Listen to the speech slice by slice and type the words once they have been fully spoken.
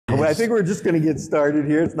Well, I think we're just going to get started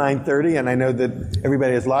here. It's 9:30, and I know that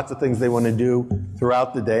everybody has lots of things they want to do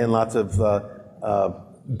throughout the day and lots of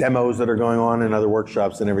demos that are going on and other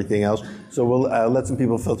workshops and everything else. So we'll let some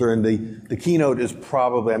people filter in. The keynote is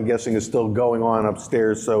probably, I'm guessing, is still going on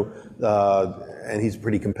upstairs. So and he's a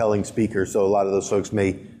pretty compelling speaker, so a lot of those folks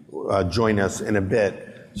may join us in a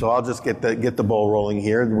bit. So I'll just get the ball rolling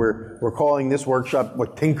here. We're calling this workshop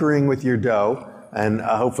 "Tinkering with Your Dough," and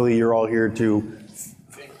hopefully you're all here to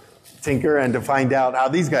tinker and to find out how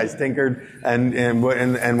these guys tinkered and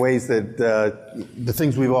ways that the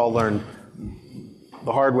things we've all learned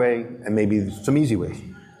the hard way and maybe some easy ways.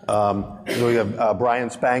 So we have Brian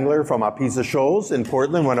Spangler from Pizza Shoals in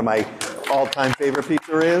Portland, one of my all-time favorite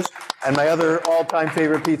pizzerias, and my other all-time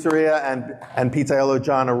favorite pizzeria and pizzaiolo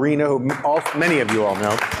John Arena, who many of you all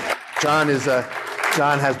know. John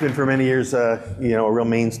has been for many years, a real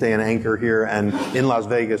mainstay and anchor here, and in Las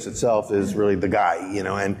Vegas itself is really the guy,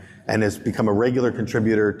 and has become a regular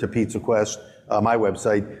contributor to Pizza Quest, my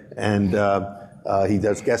website, and he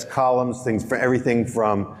does guest columns, things for everything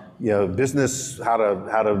from business, how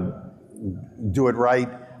to do it right,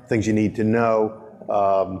 things you need to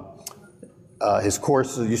know. His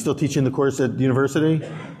course, are you still teaching the course at university?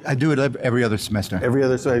 I do it every other semester. Every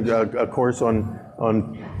other semester, a course on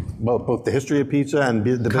both the history of pizza and the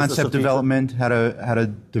business concept development, how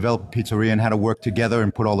to develop a pizzeria and how to work together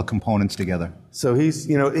and put all the components together. So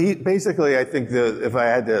he basically, I think if I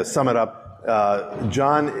had to sum it up,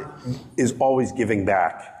 John is always giving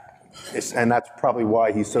back. And that's probably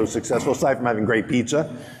why he's so successful. Aside from having great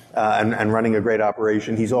pizza and running a great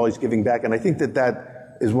operation, he's always giving back. And I think that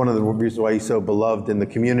is one of the reasons why he's so beloved in the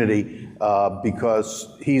community, because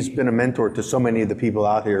he's been a mentor to so many of the people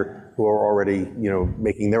out here who are already,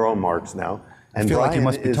 making their own marks now. And I feel Brian like you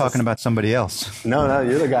must be talking about somebody else. No,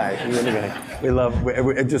 you're the guy. You're the guy. We love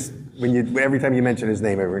it. Just every time you mention his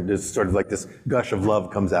name, there's sort of like this gush of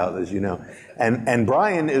love comes out, as you know. And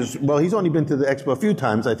Brian he's only been to the expo a few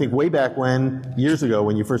times. I think way back years ago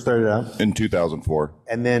when you first started out. In 2004.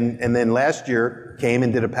 And then last year came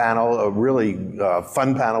and did a panel, a really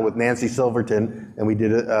fun panel with Nancy Silverton, and we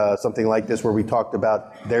did something like this where we talked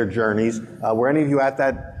about their journeys. Were any of you at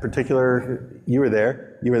that particular? You were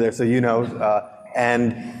there, so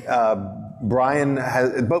and Brian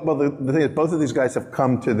has. The thing is, both of these guys have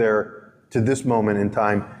come to this moment in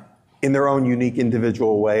time in their own unique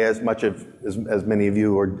individual way, as much as many of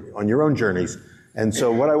you are on your own journeys. And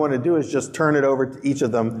so what I want to do is just turn it over to each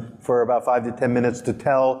of them for about 5 to 10 minutes to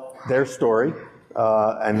tell their story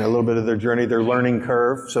and a little bit of their journey, their learning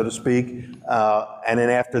curve, so to speak. And then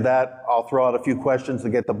after that, I'll throw out a few questions to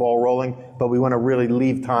get the ball rolling. But we want to really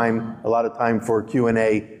leave a lot of time for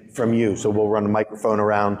Q&A from you. So we'll run a microphone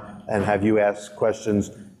around and have you ask questions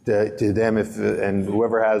to them, and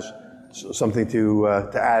whoever has something to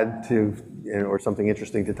add to, or something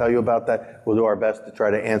interesting to tell you about that, we'll do our best to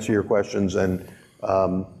try to answer your questions and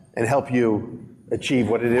help you achieve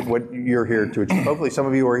what you're here to achieve. Hopefully, some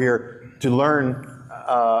of you are here to learn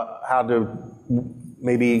how to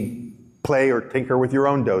maybe play or tinker with your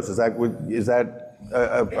own doughs. Is that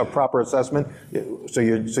a proper assessment? So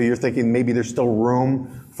you're thinking maybe there's still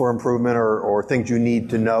room for improvement or things you need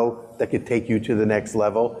to know that could take you to the next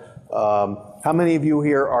level. How many of you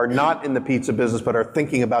here are not in the pizza business but are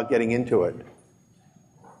thinking about getting into it?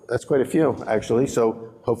 That's quite a few, actually.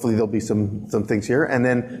 So hopefully there'll be some things here. And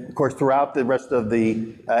then, of course, throughout the rest of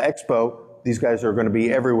the expo, these guys are going to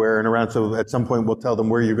be everywhere and around. So at some point, we'll tell them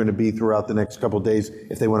where you're going to be throughout the next couple of days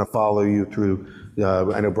if they want to follow you through.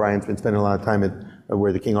 I know Brian's been spending a lot of time at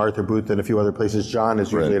where the King Arthur booth and a few other places. John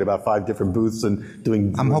is usually at about 5 different booths and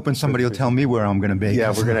doing. I'm hoping somebody will tell me where I'm going to be.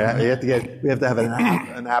 Yeah, we have to have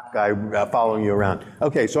an app guy following you around.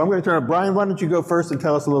 Okay, so I'm going to turn to Brian. Why don't you go first and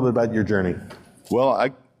tell us a little bit about your journey? Well,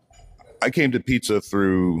 I came to pizza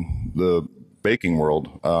through the baking world.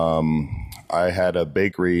 I had a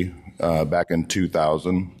bakery back in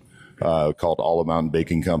 2000 called All Mountain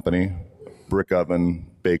Baking Company, brick oven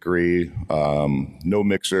bakery, no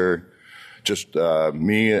mixer. Just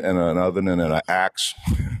me and an oven and an axe.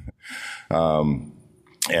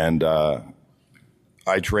 And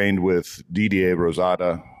I trained with Didier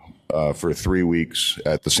Rosada for 3 weeks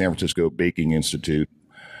at the San Francisco Baking Institute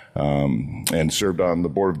and served on the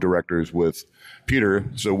board of directors with Peter.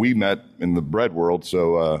 So we met in the bread world.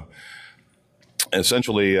 So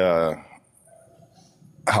essentially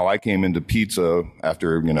how I came into pizza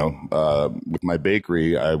after, with my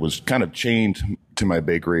bakery, I was kind of chained to my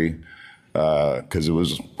bakery because it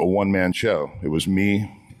was a one-man show. It was me,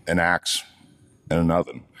 an axe, and an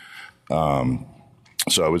oven.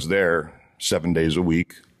 So I was there 7 days a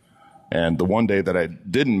week, And the one day that I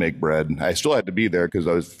didn't make bread, I still had to be there because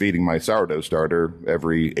I was feeding my sourdough starter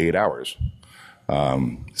every 8 hours.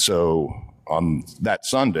 So on that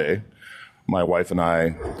Sunday, my wife and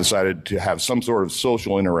I decided to have some sort of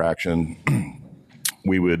social interaction.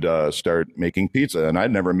 We would start making pizza. And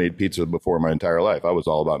I'd never made pizza before my entire life. I was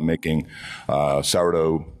all about making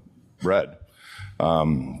sourdough bread.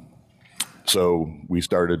 So we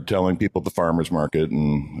started telling people at the farmer's market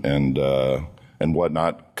and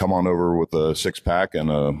whatnot, come on over with a 6-pack and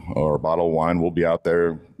or a bottle of wine. We'll be out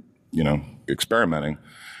there, experimenting.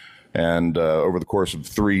 And over the course of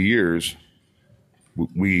 3 years,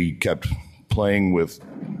 we kept playing with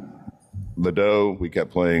the dough. We kept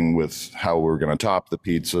playing with how we were going to top the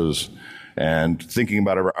pizzas and thinking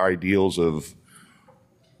about our ideals of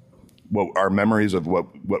what our memories of what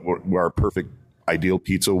our perfect ideal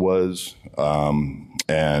pizza was.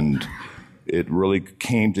 And it really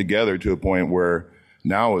came together to a point where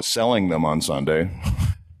now I was selling them on Sunday.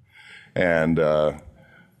 And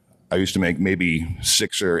I used to make maybe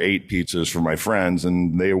 6 or 8 pizzas for my friends,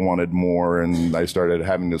 and they wanted more, and I started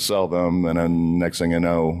having to sell them. And then next thing I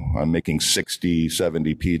know, I'm making 60,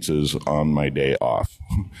 70 pizzas on my day off.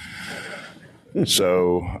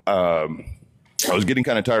 So I was getting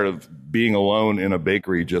kind of tired of being alone in a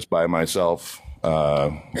bakery just by myself,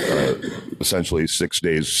 essentially 6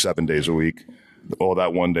 days, 7 days a week. Oh,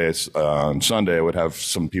 that one day on Sunday, I would have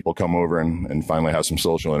some people come over and finally have some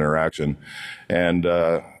social interaction.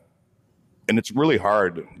 And it's really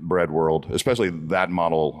hard, bread world, especially that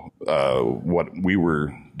model, what we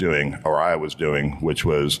were doing, or I was doing, which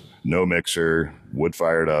was no mixer,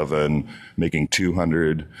 wood-fired oven, making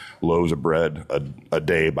 200 loaves of bread a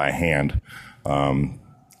day by hand. And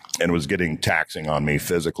it was getting taxing on me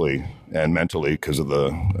physically and mentally because of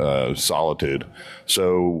the solitude.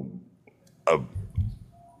 So a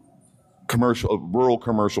rural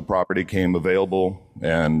commercial property came available,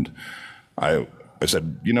 and I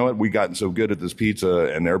said, you know what, we gotten so good at this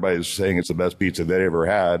pizza and everybody's saying it's the best pizza they ever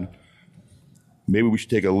had. Maybe we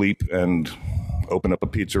should take a leap and open up a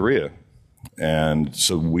pizzeria. And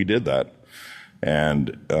so we did that. And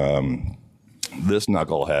this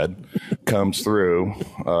knucklehead comes through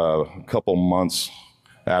a couple months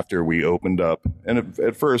after we opened up. And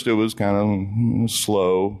at first it was kind of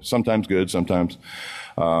slow, sometimes good, sometimes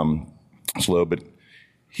slow, but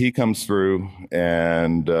he comes through,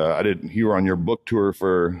 and you were on your book tour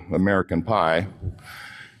for American Pie,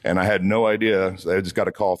 and I had no idea. So I just got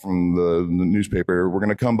a call from the newspaper. We're going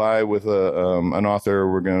to come by with an author.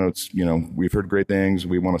 We're going to, we've heard great things.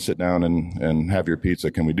 We want to sit down and have your pizza.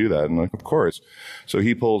 Can we do that? And I'm like, of course. So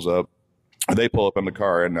he pulls up. They pull up in the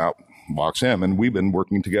car, and out walks him. And we've been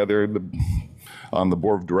working together on the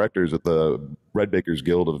board of directors at the Bread Bakers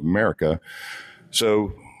Guild of America.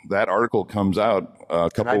 So that article comes out a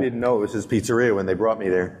couple. And I didn't know it was his pizzeria when they brought me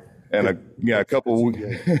there. And a couple.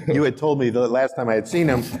 You had told me the last time I had seen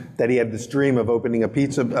him that he had this dream of opening a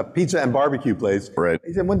pizza and barbecue place. Right.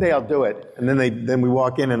 He said, one day I'll do it. And then we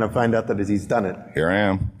walk in and I find out that he's done it. Here I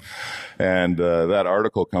am. And that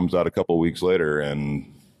article comes out a couple weeks later,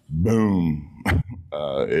 and boom,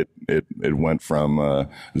 it went from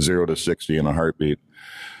 0 to 60 in a heartbeat.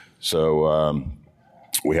 So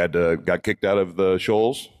we got kicked out of the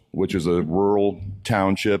Shoals, which is a rural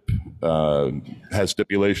township, has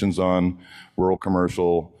stipulations on rural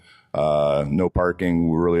commercial, no parking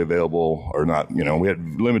were really available, or not, we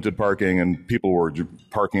had limited parking, and people were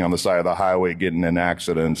parking on the side of the highway getting in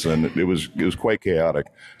accidents, and it was quite chaotic.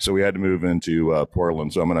 So we had to move into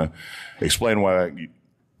Portland. So I'm going to explain why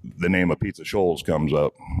the name of Pizza Shoals came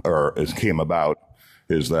about,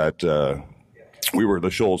 is that we were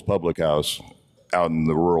the Shoals Public House out in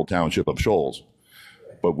the rural township of Shoals.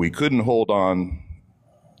 But we couldn't hold on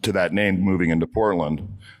to that name moving into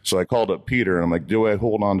Portland. So I called up Peter, and I'm like, do I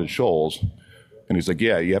hold on to Shoals? And he's like,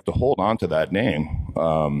 yeah, you have to hold on to that name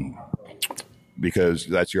because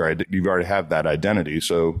that's you've already have that identity.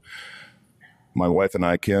 So my wife and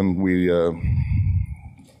I, Kim, we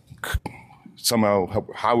somehow,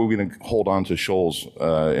 how are we going to hold on to Shoals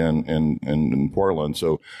in Portland?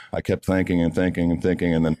 So I kept thinking. And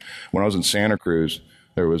then when I was in Santa Cruz,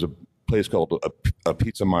 there was a place called a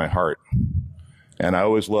Pizza My Heart. And I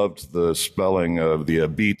always loved the spelling of the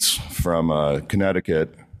beets from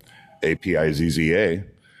Connecticut, Apizza.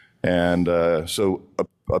 And so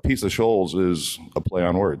a piece of Shoals is a play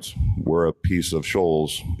on words. We're a piece of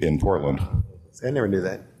Shoals in Portland. I never knew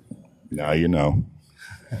that. Now you know.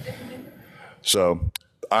 So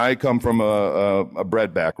I come from a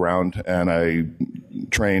bread background, and I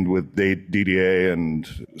trained with DDA, and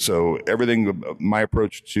so everything, my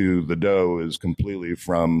approach to the dough is completely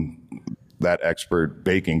from that expert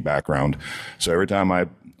baking background. So every time I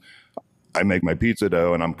make my pizza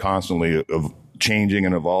dough, and I'm constantly changing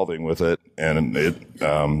and evolving with it, and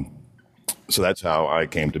so that's how I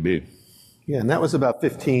came to be. Yeah, and that was about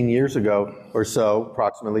 15 years ago or so,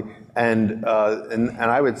 approximately. And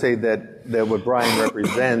I would say that what Brian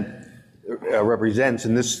represents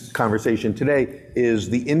in this conversation today is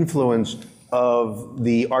the influence of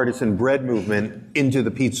the artisan bread movement into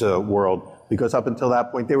the pizza world. Because up until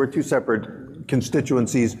that point, they were two separate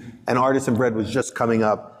constituencies, and artisan bread was just coming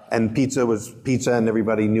up, and pizza was pizza, and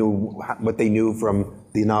everybody knew what they knew from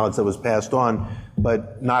the knowledge that was passed on,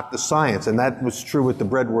 but not the science. And that was true with the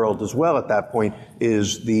bread world as well at that point,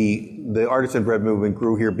 is the artisan bread movement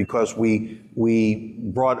grew here because we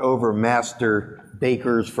brought over master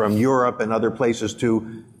bakers from Europe and other places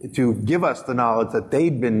to give us the knowledge that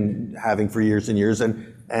they'd been having for years and years,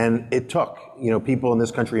 and it took. People in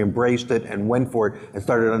this country embraced it and went for it and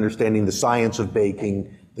started understanding the science of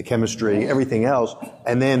baking, the chemistry, everything else.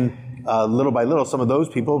 And then little by little, some of those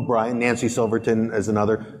people, Brian, Nancy Silverton as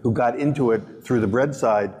another, who got into it through the bread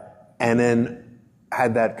side and then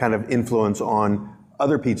had that kind of influence on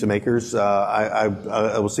other pizza makers. I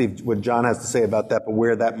will see what John has to say about that, but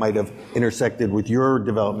where that might have intersected with your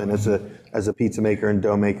development as a pizza maker and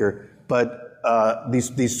dough maker. But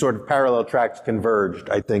these sort of parallel tracks converged,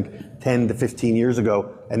 I think, 10 to 15 years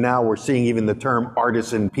ago, and now we're seeing even the term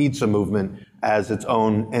artisan pizza movement as its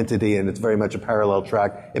own entity, and it's very much a parallel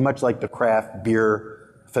track. And much like the craft beer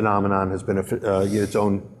phenomenon has been its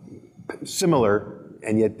own similar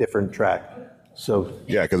and yet different track. So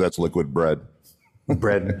yeah, because that's liquid bread.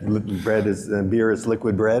 Bread is beer is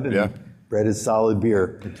liquid bread, and yeah. Bread is solid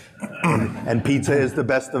beer, and pizza is the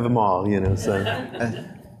best of them all. So,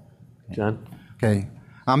 John. Okay,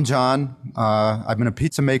 I'm John. I've been a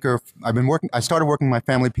pizza maker. I started working in my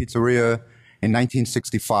family pizzeria in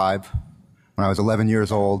 1965 when I was 11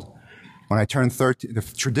 years old. When I turned 13, the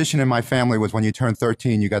tradition in my family was when you turned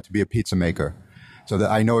 13, you got to be a pizza maker. So that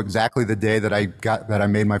I know exactly the day that I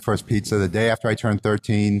made my first pizza. The day after I turned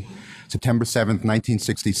 13, September 7th,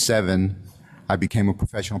 1967, I became a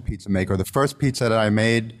professional pizza maker. The first pizza that I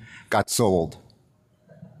made got sold.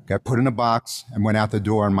 Got put in a box and went out the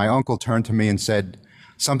door, and my uncle turned to me and said,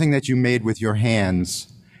 something that you made with your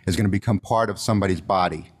hands is going to become part of somebody's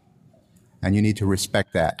body, and you need to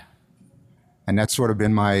respect that. And that's sort of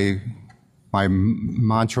been my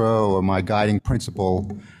mantra or my guiding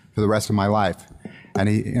principle for the rest of my life. And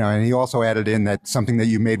he also added in that something that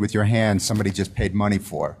you made with your hands, somebody just paid money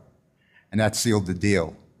for, and that sealed the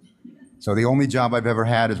deal. So the only job I've ever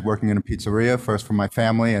had is working in a pizzeria, first for my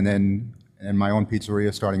family and then in my own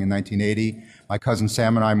pizzeria starting in 1980. My cousin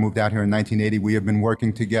Sam and I moved out here in 1980. We have been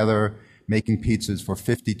working together making pizzas for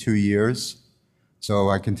 52 years. So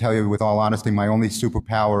I can tell you with all honesty, my only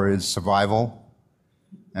superpower is survival.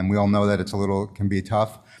 And we all know that it can be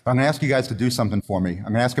tough. But I'm going to ask you guys to do something for me. I'm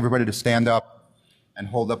going to ask everybody to stand up and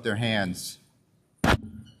hold up their hands. I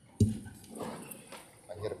can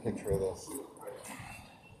get a picture of this.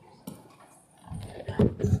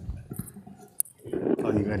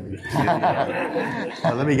 Oh, you got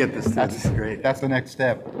to let me get this. That's great. That's the next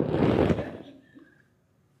step.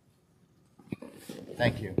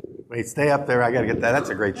 Thank you. Wait, stay up there. I got to get that. That's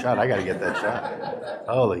a great shot. I got to get that shot.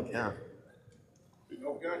 Holy cow.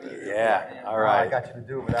 Yeah, all right. I got you to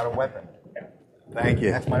do it without a weapon. Thank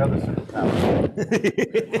you. That's my other superpower.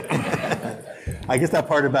 I guess that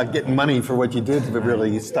part about getting money for what you did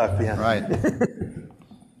really stuck. Yeah. Right.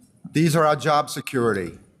 These are our job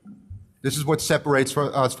security. This is what separates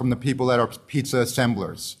us from the people that are pizza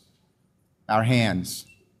assemblers. Our hands.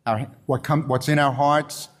 What's in our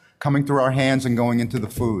hearts, coming through our hands and going into the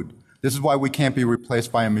food. This is why we can't be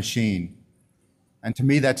replaced by a machine. And to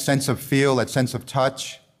me, that sense of feel, that sense of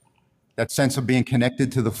touch, that sense of being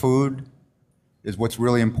connected to the food is what's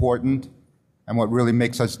really important and what really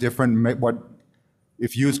makes us different. What,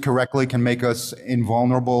 if used correctly, can make us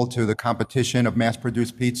invulnerable to the competition of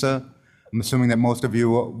mass-produced pizza. I'm assuming that most of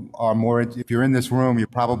you are more, if you're in this room, you're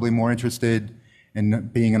probably more interested in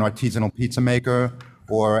being an artisanal pizza maker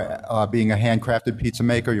or being a handcrafted pizza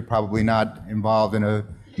maker. You're probably not involved in a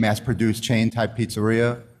mass-produced chain-type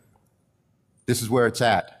pizzeria. This is where it's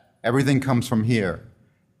at. Everything comes from here.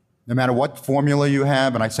 No matter what formula you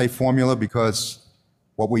have, and I say formula because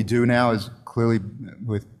what we do now is clearly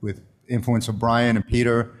with influence of Brian and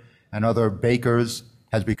Peter and other bakers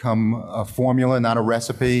has become a formula, not a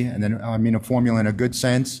recipe. And then I mean a formula in a good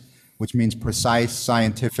sense, which means precise,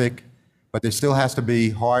 scientific, but there still has to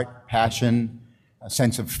be heart, passion, a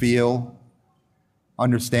sense of feel,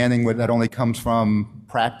 understanding that only comes from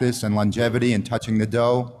practice and longevity and touching the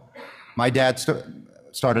dough. My dad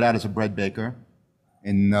started out as a bread baker,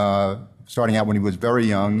 starting out when he was very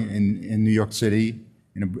young in New York City,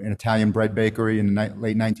 in an Italian bread bakery in the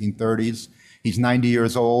late 1930s. He's 90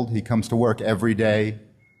 years old. He comes to work every day,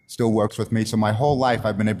 still works with me. So my whole life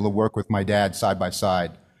I've been able to work with my dad side by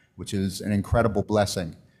side, which is an incredible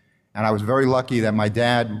blessing. And I was very lucky that my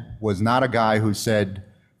dad was not a guy who said,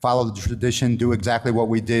 follow the tradition, do exactly what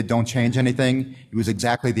we did, don't change anything. He was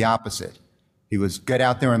exactly the opposite. He was get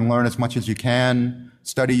out there and learn as much as you can,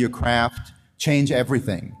 study your craft, change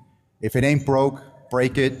everything. If it ain't broke,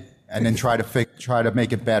 break it, and then try to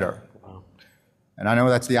make it better. Wow. And I know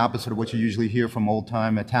that's the opposite of what you usually hear from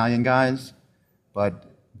old-time Italian guys, but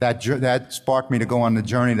that sparked me to go on the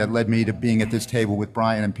journey that led me to being at this table with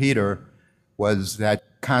Brian and Peter, was that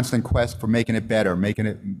constant quest for making it better, making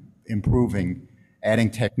it improving, adding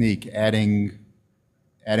technique, adding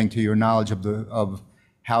to your knowledge of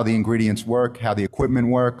how the ingredients work, how the equipment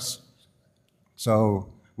works.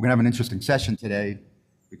 So we're gonna have an interesting session today,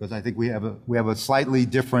 because I think we have a slightly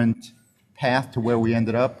different path to where we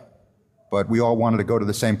ended up, but we all wanted to go to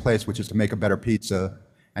the same place, which is to make a better pizza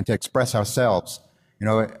and to express ourselves. You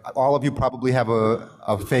know, all of you probably have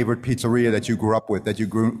a favorite pizzeria that you grew up with, that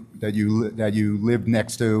you lived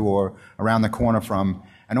next to or around the corner from,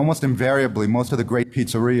 and almost invariably, most of the great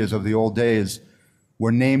pizzerias of the old days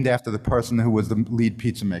were named after the person who was the lead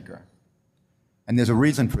pizza maker. And there's a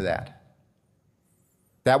reason for that.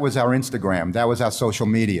 That was our Instagram. That was our social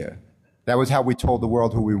media. That was how we told the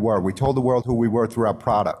world who we were. We told the world who we were through our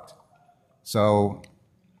product. So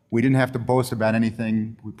we didn't have to boast about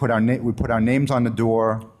anything. We put our names on the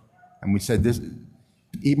door, and we said,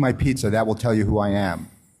 eat my pizza, that will tell you who I am.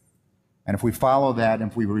 And if we follow that,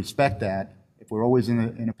 and if we respect that, if we're always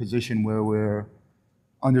in a position where we're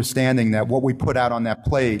understanding that what we put out on that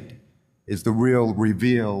plate is the real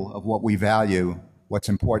reveal of what we value, what's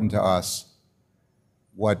important to us,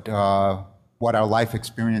 what our life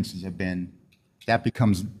experiences have been, that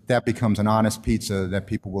becomes an honest pizza that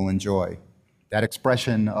people will enjoy. That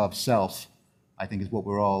expression of self, I think, is what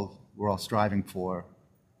we're all striving for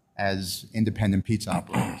as independent pizza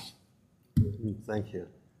operators. Thank you.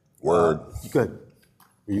 Word. Good.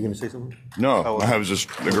 Were you going to say something? No, I was just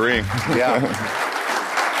agreeing. Yeah.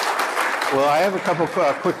 Well, I have a couple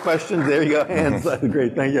quick questions. There you go, hands.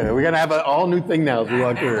 Great, thank you. We're going to have an all-new thing now as we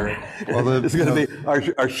walk through. Well, it's going to be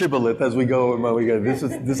our shibboleth as we go.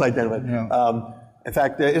 This identified. Yeah. In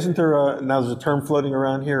fact, isn't there now there's a term floating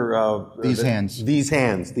around here? These hands. These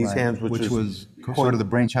hands, right. which was sort of the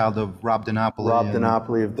brainchild of Rob DiNapoli. Rob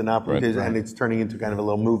DiNapoli of DiNapoli, right. And it's turning into kind of a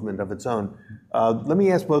little movement of its own. Let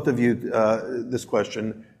me ask both of you this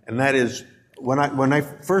question, and that is, when I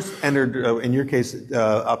first entered, in your case,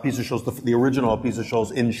 Pizza Shoals, the original Pizza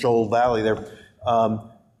Shoals in Shoal Valley there,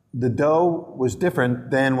 the dough was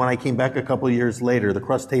different than when I came back a couple of years later. The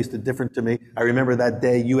crust tasted different to me. I remember that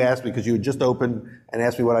day you asked me, because you had just opened, and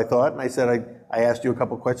asked me what I thought, and I said I asked you a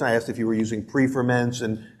couple of questions. I asked if you were using pre-ferments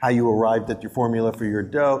and how you arrived at your formula for your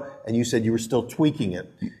dough, and you said you were still tweaking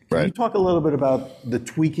it. Can you talk a little bit about the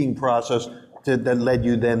tweaking process that led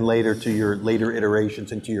you then later to your later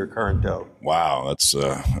iterations into your current dough? Wow, that's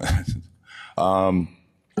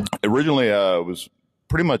originally it was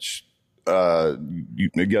pretty much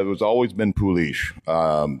it was always been pouliche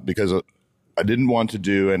because I didn't want to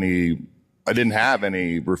do I didn't have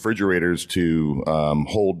any refrigerators to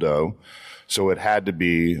hold dough, so it had to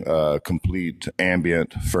be complete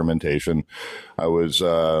ambient fermentation. I was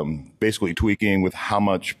basically tweaking with how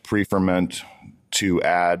much pre-ferment to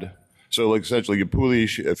add. So, like, essentially, your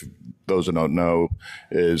pouliche, if those who don't know,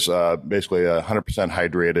 is basically 100%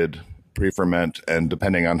 hydrated pre-ferment, and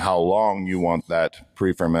depending on how long you want that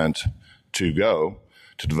pre-ferment to go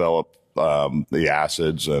to develop the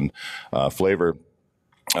acids and flavor.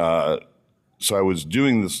 So I was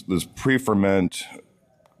doing this pre-ferment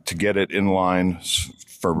to get it in line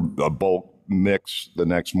for a bulk mix the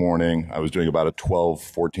next morning. I was doing about a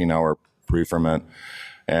 14-hour pre-ferment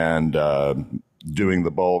and doing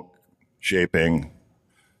the bulk, shaping,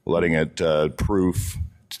 letting it proof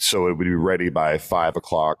so it would be ready by 5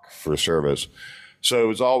 o'clock for service. So it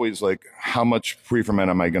was always like, how much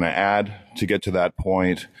pre-ferment am I going to add to get to that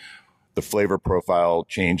point? The flavor profile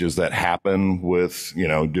changes that happen with,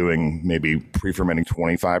 doing maybe pre-fermenting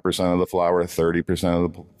 25% of the flour, 30%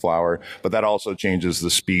 of the flour, but that also changes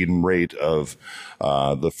the speed and rate of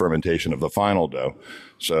the fermentation of the final dough.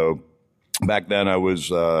 So back then it was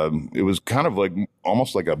kind of like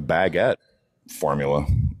almost like a baguette formula,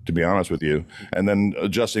 to be honest with you, and then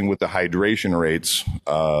adjusting with the hydration rates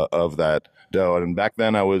of that dough. And back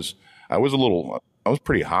then I was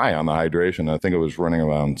pretty high on the hydration. I think it was running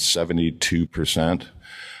around 72%.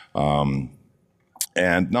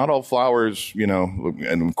 And not all flours, you know,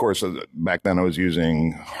 and of course, back then I was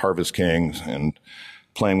using Harvest Kings and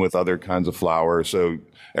playing with other kinds of flour. So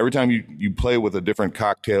every time you play with a different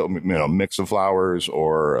cocktail, you know, mix of flours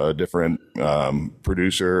or a different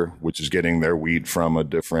producer, which is getting their wheat from a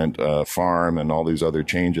different farm and all these other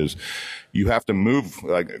changes, you have to move.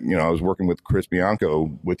 Like, you know, I was working with Chris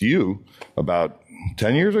Bianco with you about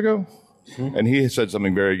 10 years ago. Mm-hmm. And he said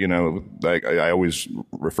something very, you know, like I always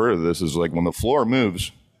refer to this as like when the floor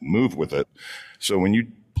moves, move with it. So when you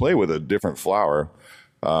play with a different flour,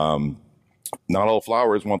 not all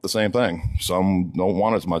flours want the same thing. Some don't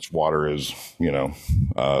want as much water as, you know,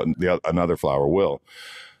 another flour will.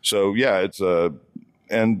 So yeah, it's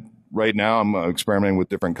and right now I'm experimenting with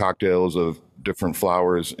different cocktails of different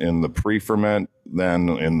flours in the pre-ferment than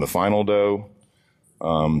in the final dough.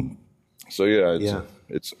 So yeah,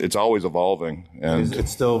 it's always evolving, and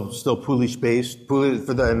it's still Polish based. Polish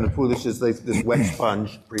and the Polish is like this wet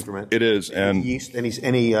sponge pre-ferment. It is, and yeast.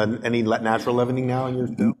 Any natural leavening now in your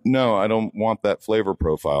dough? No, I don't want that flavor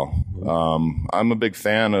profile. I'm a big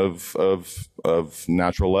fan of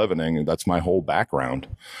natural leavening. That's my whole background.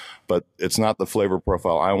 But it's not the flavor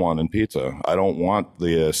profile I want in pizza. I don't want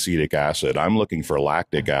the acetic acid. I'm looking for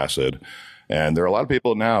lactic acid, and there are a lot of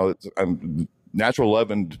people now. Natural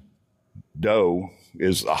leavened dough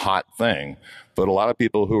is a hot thing, but a lot of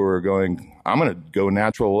people who are going, I'm going to go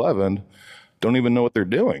natural leavened, don't even know what they're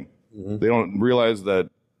doing. Mm-hmm. They don't realize that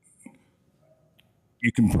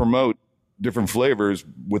you can promote different flavors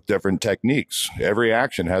with different techniques. Every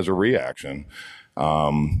action has a reaction.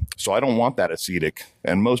 So I don't want that acetic.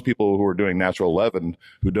 And most people who are doing natural leavened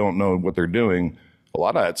who don't know what they're doing, a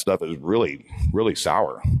lot of that stuff is really, really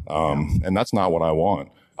sour. And that's not what I want.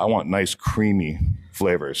 I want nice, creamy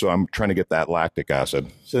flavor. So I'm trying to get that lactic acid.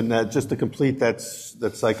 So now, just to complete that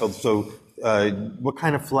cycle, so what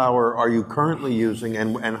kind of flour are you currently using,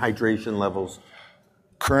 and hydration levels?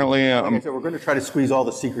 Currently, like I said, we're going to try to squeeze all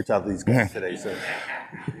the secrets out of these guys today. So,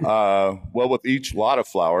 well, with each lot of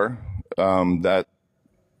flour, that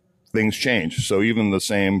things change. So even the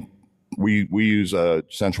same, we use a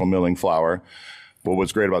central milling flour. But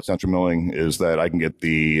what's great about central milling is that I can get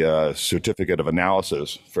the certificate of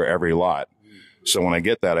analysis for every lot. So when I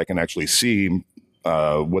get that, I can actually see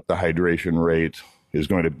what the hydration rate is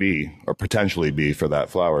going to be or potentially be for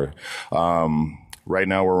that flour. Right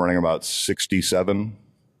now, we're running about 67%.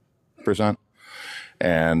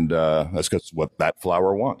 And that's because what that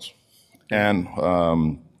flour wants. And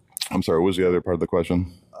I'm sorry, what was the other part of the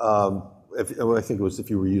question? I think it was if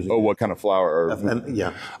you were using. Oh, what kind of flour?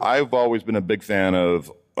 Yeah. I've always been a big fan of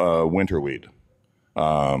winter wheat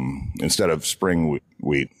instead of spring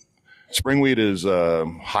wheat. Spring wheat is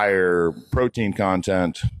higher protein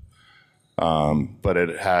content, but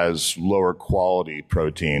it has lower quality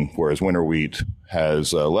protein, whereas winter wheat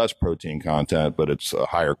has less protein content, but it's a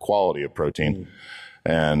higher quality of protein.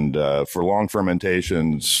 And for long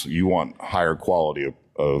fermentations, you want higher quality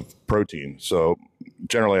of protein. So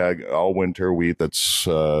generally, I'll winter wheat that's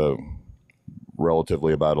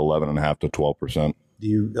relatively about 11.5 to 12%. Do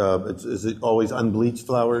you? Is it always unbleached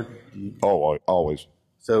flour? Oh, always.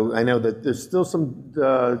 So I know that there's still some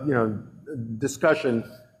discussion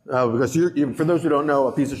because for those who don't know,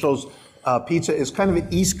 a Pizza Shoals pizza is kind of an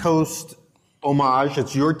East Coast homage.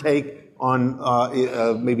 It's your take on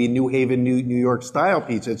maybe New Haven, New York style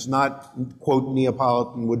pizza. It's not quote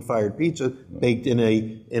Neapolitan wood-fired pizza baked in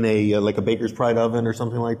a like a baker's pride oven or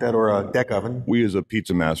something like that, or a deck oven. We use a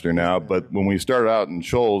Pizza Master now, but when we started out in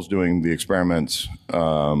Shoals doing the experiments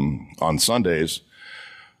on Sundays,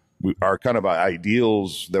 our kind of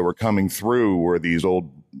ideals that were coming through were these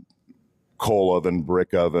old coal oven,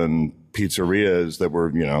 brick oven pizzerias that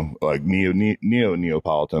were, like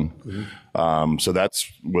Neapolitan. Mm-hmm. So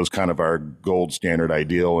was kind of our gold standard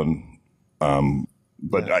ideal. And,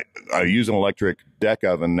 but yeah. I use an electric deck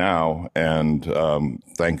oven now, and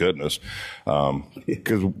thank goodness,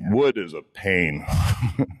 because wood is a pain,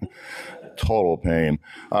 total pain.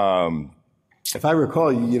 If I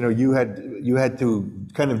recall, you had to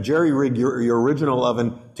kind of jerry-rig your original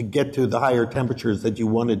oven to get to the higher temperatures that you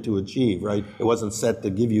wanted to achieve, right? It wasn't set to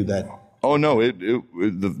give you that. Oh no,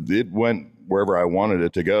 it went wherever I wanted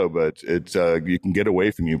it to go, but you can get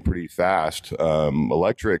away from you pretty fast.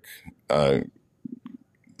 Electric, that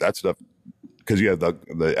stuff, because you have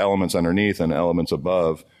the elements underneath and elements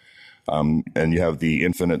above, and you have the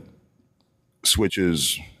infinite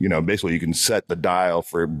switches. Basically you can set the dial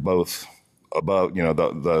for both above,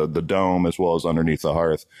 the dome as well as underneath the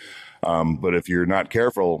hearth. But if you're not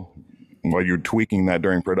careful while you're tweaking that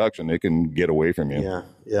during production, it can get away from you.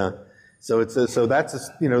 Yeah. So that's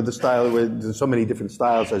the style. There's so many different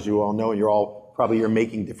styles, as you all know, and you're all probably you're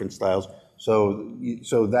making different styles. So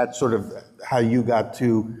that's sort of how you got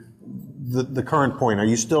to the current point. Are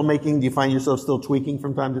you still making? Do you find yourself still tweaking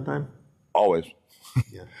from time to time? Always.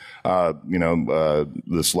 Yeah.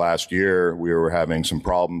 This last year we were having some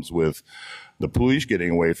problems with the police getting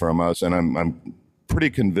away from us, and I'm pretty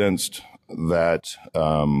convinced that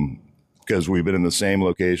because we've been in the same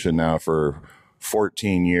location now for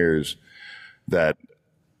 14 years, that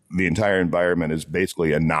the entire environment is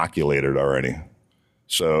basically inoculated already.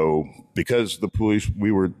 So because the police,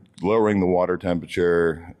 we were lowering the water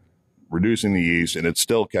temperature, reducing the yeast, and it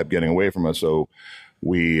still kept getting away from us. So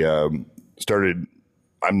we started,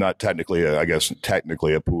 I'm not technically,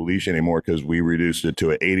 technically a pouliche anymore, because we reduced it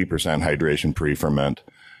to an 80% hydration pre-ferment.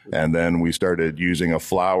 And then we started using a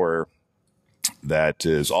flour that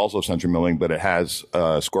is also central milling, but it has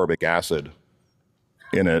ascorbic acid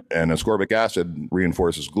in it, and ascorbic acid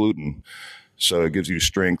reinforces gluten. So it gives you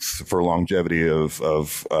strength for longevity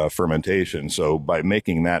of fermentation. So by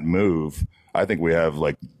making that move, I think we have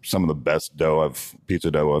like some of the best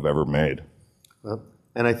pizza dough I've ever made.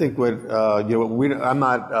 And I think I'm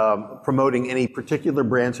not promoting any particular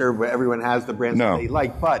brands here, but everyone has the brands that they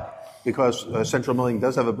like. But because Central Milling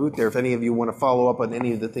does have a booth there, if any of you want to follow up on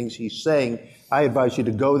any of the things he's saying, I advise you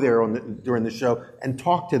to go there during the show and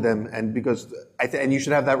talk to them. And because and you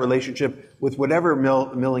should have that relationship with whatever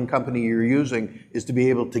milling company you're using, is to be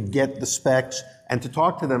able to get the specs and to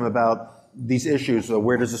talk to them about these issues. So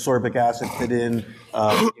where does ascorbic acid fit in?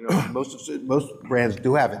 Most brands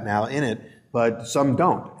do have it now in it, but some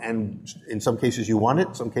don't. And in some cases you want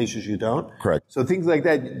it, some cases you don't. Correct. So things like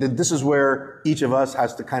that, this is where each of us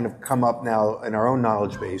has to kind of come up now in our own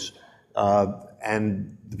knowledge base.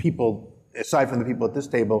 And the people, aside from the people at this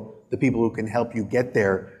table, the people who can help you get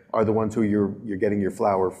there are the ones who you're getting your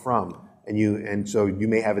flour from. And so you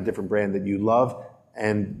may have a different brand that you love,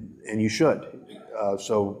 and you should.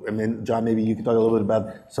 John, maybe you could talk a little bit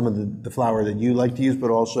about some of the flour that you like to use,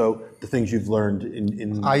 but also the things you've learned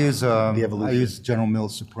in I use the evolution. I use General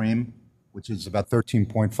Mills Supreme, which is about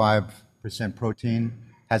 13.5% protein,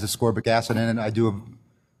 has ascorbic acid in it. I do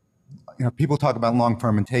people talk about long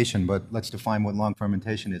fermentation, but let's define what long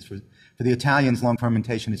fermentation is. For the Italians, long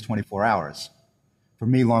fermentation is 24 hours. For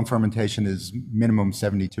me, long fermentation is minimum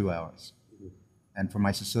 72 hours. And for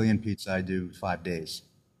my Sicilian pizza, I do 5 days.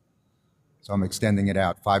 So I'm extending it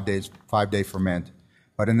out, 5 days, 5-day ferment.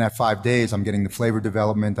 But in that 5 days, I'm getting the flavor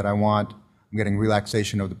development that I want. I'm getting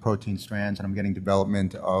relaxation of the protein strands, and I'm getting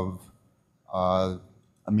development of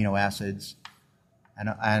amino acids.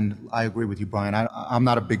 And I agree with you, Brian. I'm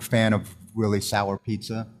not a big fan of really sour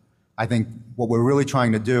pizza. I think what we're really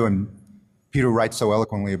trying to do, and Peter writes so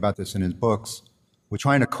eloquently about this in his books, we're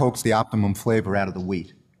trying to coax the optimum flavor out of the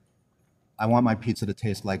wheat. I want my pizza to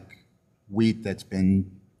taste like wheat that's been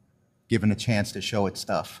given a chance to show its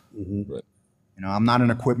stuff. Mm-hmm. Right. I'm not an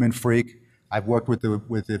equipment freak. I've worked with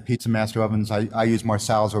the Pizza Master ovens. I use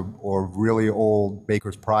Marsal's or really old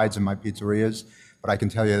Baker's Prides in my pizzerias, but I can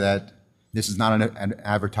tell you that this is not an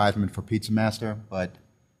advertisement for Pizza Master, but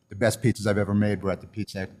the best pizzas I've ever made were at the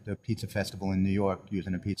Pizza Festival in New York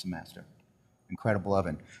using a Pizza Master. Incredible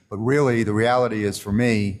oven. But really, the reality is, for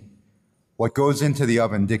me, what goes into the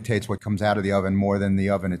oven dictates what comes out of the oven more than the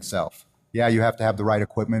oven itself. Yeah, you have to have the right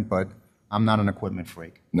equipment, but I'm not an equipment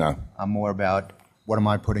freak. No. I'm more about what am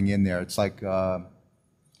I putting in there. It's like,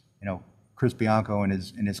 Chris Bianco in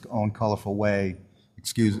his own colorful way.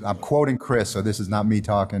 I'm quoting Chris, so this is not me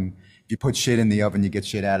talking. If you put shit in the oven, you get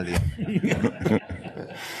shit out of the oven.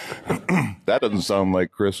 That doesn't sound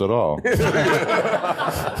like Chris at all.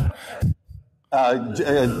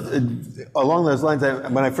 Along those lines,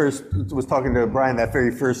 when I first was talking to Brian that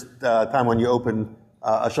very first time when you opened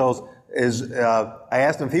Scholl's, I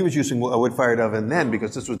asked him if he was using a wood-fired oven then,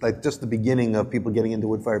 because this was like just the beginning of people getting into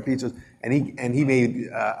wood-fired pizzas, and he made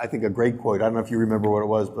I think a great quote. I don't know if you remember what it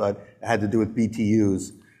was, but it had to do with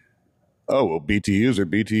BTUs. Oh, well, BTUs are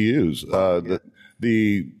BTUs.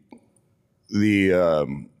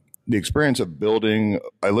 The experience of building.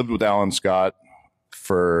 I lived with Alan Scott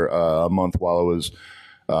for a month while I was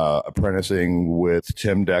apprenticing with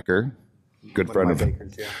Tim Decker, good friend of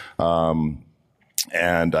bakers, yeah.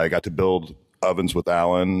 And I got to build ovens with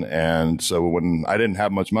Alan. And so when I didn't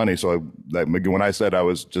have much money, so when I said I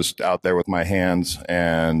was just out there with my hands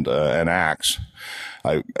and an axe,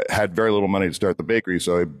 I had very little money to start the bakery.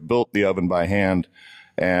 So I built the oven by hand.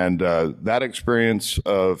 And that experience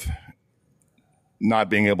of not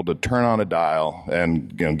being able to turn on a dial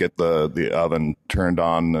and get the oven turned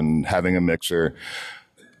on and having a mixer,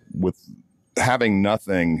 with having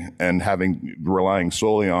nothing and relying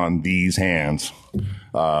solely on these hands,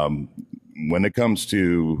 when it comes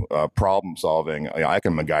to problem solving, I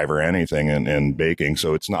can MacGyver anything in baking.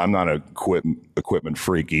 So I'm not a equipment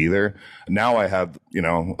freak either. Now I have, in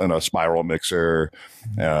a spiral mixer,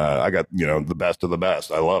 I got, the best of the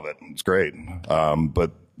best. I love it. It's great.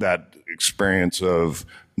 But that experience of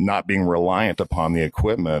not being reliant upon the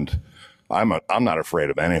equipment, I'm not afraid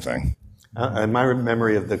of anything. And my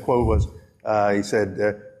memory of the quote was, he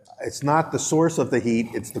said, it's not the source of the heat,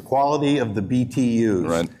 it's the quality of the BTUs.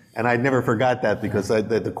 Right. And I never forgot that because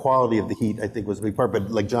the quality of the heat, I think, was a big part.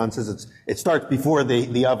 But like John says, it starts before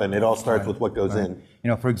the oven. It all starts with what goes in.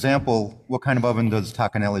 For example, what kind of oven does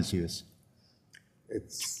Tacanelli's use?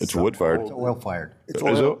 It's wood-fired. It's oil-fired.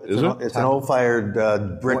 It's an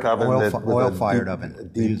oil-fired brick oven. Oil-fired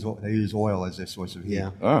oven. They use oil as their source of heat.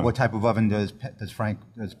 Yeah. Oh. What type of oven does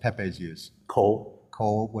Pepe's use? Coal.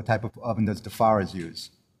 Coal. What type of oven does DeFara's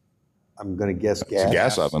use? I'm going to guess gas. It's a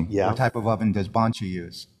gas oven. Yeah. What type of oven does Bonchi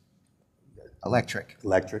use? Electric.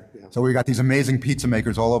 Electric. Yeah. So we got these amazing pizza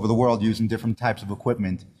makers all over the world using different types of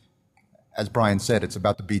equipment. As Brian said, it's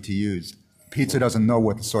about the BTUs. Pizza doesn't know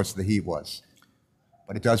what the source of the heat was,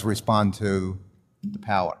 but it does respond to the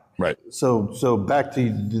power. Right. So back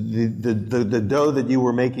to the dough that you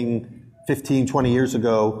were making 15, 20 years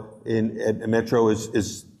ago at Metro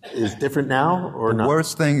is different now or not?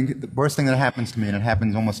 The worst thing that happens to me, and it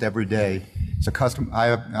happens almost every day, it's a custom.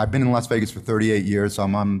 I've been in Las Vegas for 38 years, so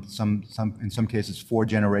I'm on in some cases 4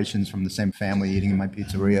 generations from the same family eating in my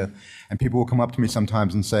pizzeria, and people will come up to me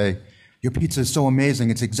sometimes and say, "Your pizza is so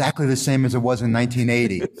amazing. It's exactly the same as it was in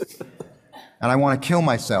 1980." And I want to kill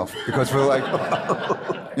myself because we're like,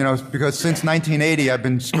 because since 1980 I've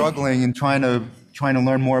been struggling and trying to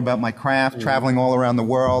learn more about my craft, traveling all around the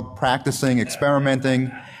world, practicing,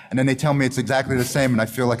 experimenting. And then they tell me it's exactly the same, and I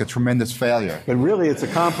feel like a tremendous failure. But really, it's a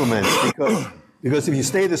compliment because if you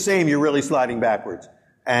stay the same, you're really sliding backwards.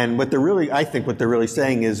 And I think what they're really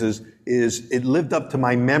saying is it lived up to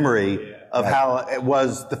my memory of how it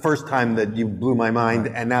was the first time that you blew my mind,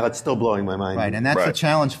 and now it's still blowing my mind. Right, and that's the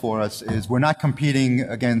challenge for us is we're not competing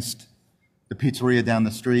against the pizzeria down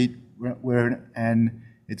the street, and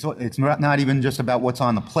it's not even just about what's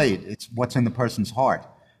on the plate. It's what's in the person's heart,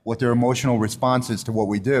 what their emotional response is to what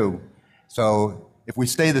we do. So if we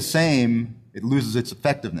stay the same, it loses its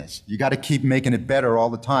effectiveness. You got to keep making it better all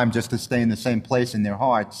the time just to stay in the same place in their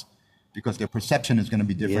hearts, because their perception is going to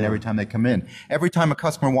be different every time they come in. Every time a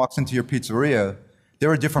customer walks into your pizzeria,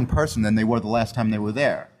 they're a different person than they were the last time they were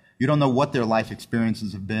there. You don't know what their life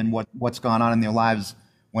experiences have been, what's gone on in their lives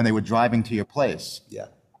when they were driving to your place. Yeah.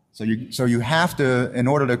 So you have to, in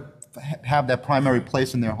order to have that primary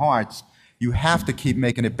place in their hearts, you have to keep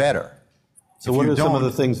making it better. So what are some of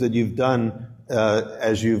the things that you've done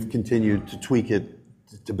as you've continued to tweak it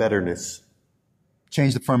to betterness?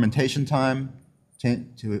 Change the fermentation time,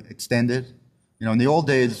 to extend it. In the old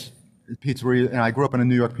days, pizzeria, and I grew up in a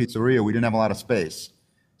New York pizzeria, we didn't have a lot of space.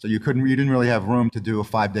 So you didn't really have room to do a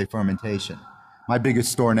 5-day fermentation. My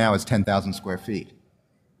biggest store now is 10,000 square feet.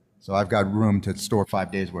 So I've got room to store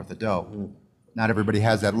 5 days worth of dough. Not everybody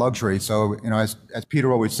has that luxury. So, as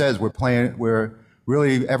Peter always says, we're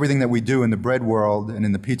really, everything that we do in the bread world and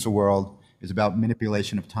in the pizza world is about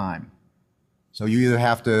manipulation of time. So you either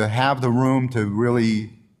have to have the room to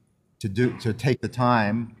really, to take the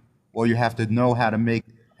time, or you have to know how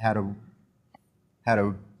to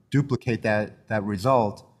duplicate that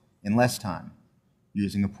result in less time,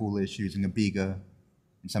 using a poolish, using a biga,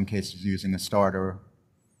 in some cases using a starter.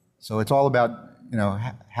 So it's all about,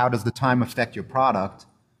 how does the time affect your product?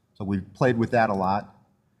 So we've played with that a lot.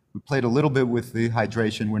 We played a little bit with the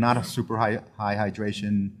hydration. We're not a super high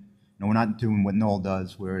hydration. We're not doing what Noel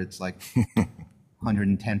does, where it's like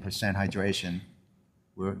 110% hydration.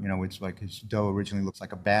 It's like his dough originally looks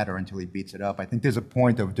like a batter until he beats it up. I think there's a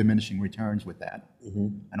point of diminishing returns with that.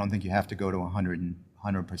 I don't think you have to go to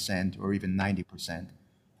 100% or even 90%.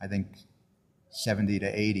 I think 70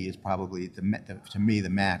 to 80 is probably, to me, the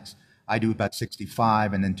max. I do about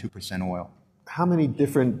 65 and then 2% oil. How many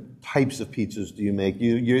different types of pizzas do you make?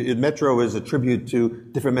 Metro is a tribute to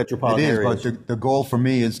different metropolitan areas. But the goal for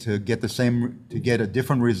me is to get a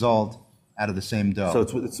different result out of the same dough.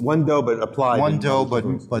 So it's one dough but applied. One dough,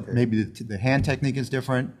 but maybe the hand technique is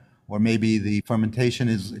different, or maybe the fermentation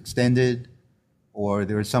is extended, or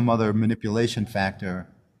there is some other manipulation factor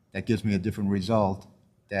that gives me a different result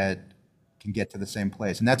that can get to the same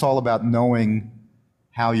place. And that's all about knowing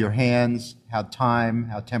how your hands, how time,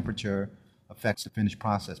 how temperature affects the finished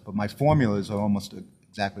process. But my formulas are almost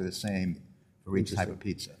exactly the same for each type of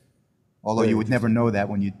pizza. Although you would never know that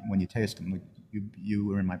when you taste them. You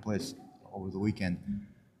were in my place over the weekend.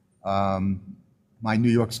 my New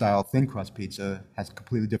York style thin crust pizza has a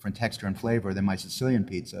completely different texture and flavor than my Sicilian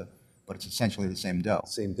pizza, but it's essentially the same dough.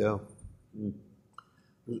 Same dough.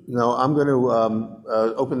 Now, I'm going to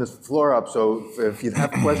open this floor up, so if you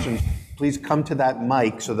have questions, please come to that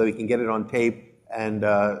mic so that we can get it on tape and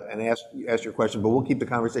ask your question. But we'll keep the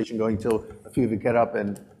conversation going until a few of you get up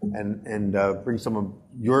and bring some of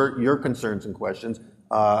your concerns and questions.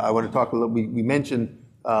 I want to talk a little. We mentioned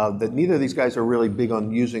that neither of these guys are really big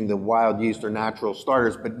on using the wild yeast or natural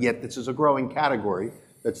starters, but yet this is a growing category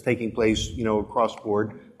that's taking place, across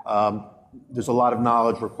board. There's a lot of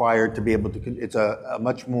knowledge required to be able to. It's a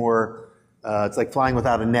much more. It's like flying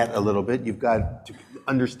without a net a little bit. You've got to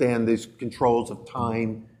understand these controls of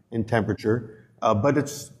time and temperature. But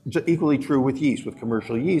it's equally true with yeast. With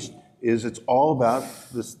commercial yeast, it's all about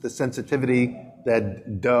the sensitivity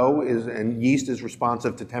that dough is, and yeast is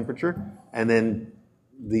responsive to temperature, and then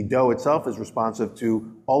the dough itself is responsive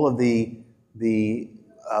to all of the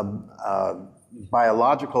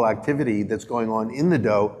biological activity that's going on in the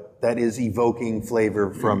dough that is evoking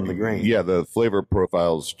flavor from the grain. Yeah, the flavor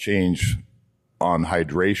profiles change on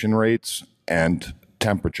hydration rates and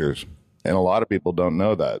temperatures, and a lot of people don't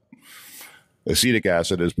know that. Acetic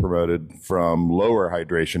acid is promoted from lower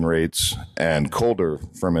hydration rates and colder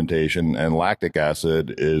fermentation, and lactic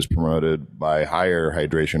acid is promoted by higher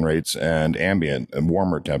hydration rates and ambient and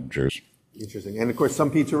warmer temperatures. Interesting. And of course,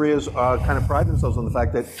 some pizzerias kind of pride themselves on the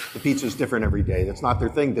fact that the pizza is different every day. That's not their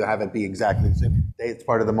thing to have it be exactly the same day. It's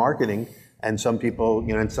part of the marketing. And some people,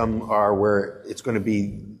 and some are where it's going to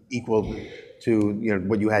be equal to,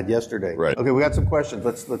 what you had yesterday. Right. Okay, we got some questions.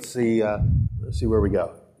 Let's see where we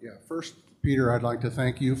go. Yeah. First, Peter, I'd like to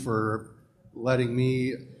thank you for letting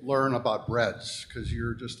me learn about breads, because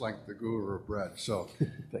you're just like the guru of bread. So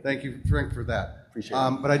thank you, Frank, for that. Appreciate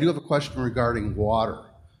it. But I do have a question regarding water.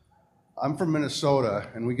 I'm from Minnesota,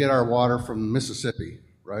 and we get our water from Mississippi,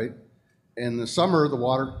 right? In the summer, the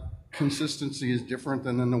water consistency is different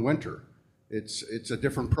than in the winter. It's a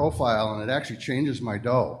different profile, and it actually changes my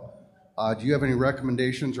dough. Do you have any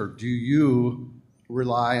recommendations, or do you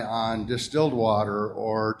rely on distilled water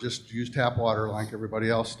or just use tap water like everybody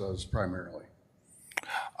else does primarily?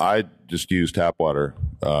 I just use tap water.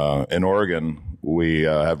 In Oregon, we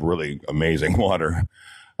have really amazing water,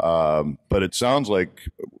 but it sounds like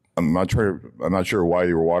I'm not sure why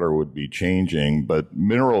your water would be changing, but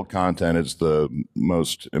mineral content is the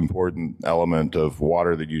most important element of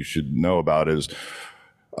water that you should know about. Is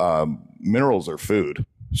minerals are food.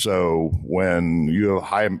 So when you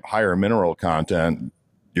have higher mineral content,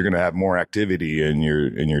 you're going to have more activity in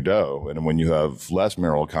your dough, and when you have less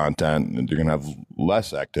mineral content, you're going to have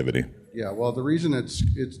less activity. Yeah, well, the reason it's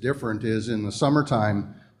different is in the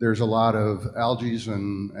summertime, there's a lot of algae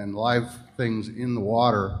and live things in the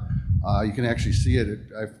water. You can actually see it.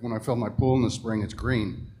 When I fill my pool in the spring, it's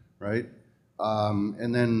green, right?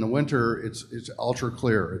 And then in the winter, it's ultra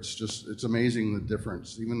clear. It's amazing the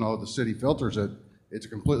difference. Even though the city filters it, it's a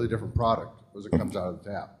completely different product as it comes out of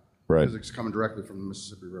the tap. Right. Because it's coming directly from the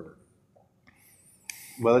Mississippi River.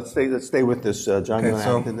 Well, let's stay with this, John. Okay, you want to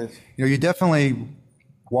so add to this? you definitely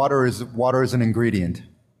water is an ingredient.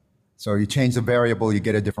 So you change the variable, you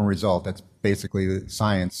get a different result. That's basically the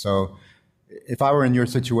science. So if I were in your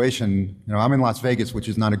situation, I'm in Las Vegas, which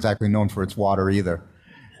is not exactly known for its water either.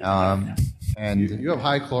 And You have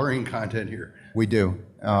high chlorine content here. we do,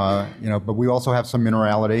 but we also have some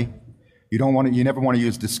minerality. You never want to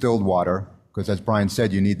use distilled water, because as Brian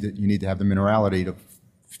said, you need to have the minerality to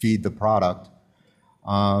feed the product.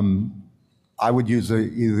 I would either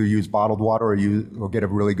use bottled water or get a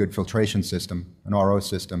really good filtration system, an RO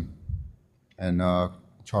system, and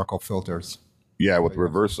charcoal filters. Yeah, with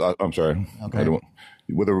reverse. I'm sorry. Okay.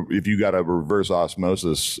 If you got a reverse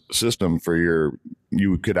osmosis system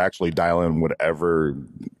you could actually dial in whatever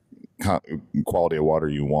quality of water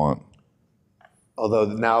you want. Although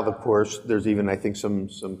now, of course, there's even, I think, some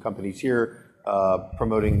companies here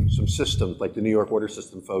promoting some systems, like the New York Water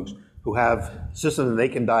System folks, who have systems and they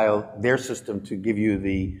can dial their system to give you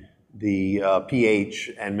the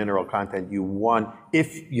pH and mineral content you want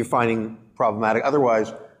if you're finding problematic.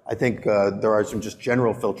 Otherwise, I think there are some just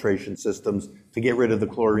general filtration systems to get rid of the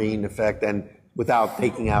chlorine effect and without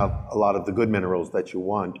taking out a lot of the good minerals that you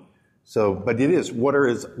want. So, but water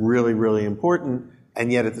is really, really important,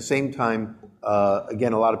 and yet at the same time,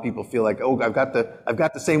 again, a lot of people feel like, I've got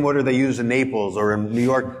the same water they use in Naples or in New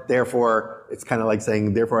York, therefore it's kind of like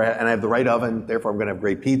saying, and I have the right oven, therefore I'm going to have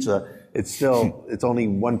great pizza. It's only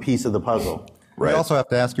one piece of the puzzle. Right. You also have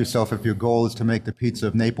to ask yourself if your goal is to make the pizza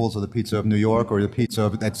of Naples or the pizza of New York or the pizza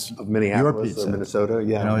of Minneapolis your pizza. or Minnesota.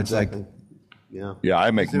 Yeah, it's exactly. like, yeah. Yeah, I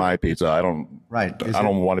make my pizza. I don't Right. I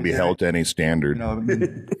don't want to be held to any standard. You know,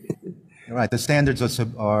 right. The standards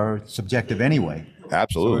are subjective anyway.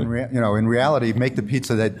 Absolutely. So in reality, make the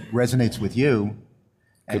pizza that resonates with you,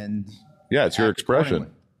 and it's your expression.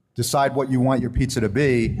 Decide what you want your pizza to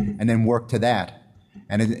be, and then work to that.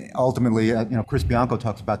 And ultimately, Chris Bianco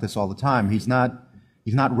talks about this all the time. He's not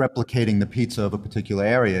replicating the pizza of a particular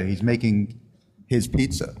area. He's making his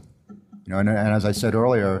pizza. And as I said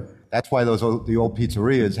earlier, that's why the old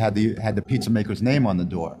pizzerias had the pizza maker's name on the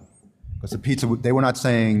door, because the pizza, they were not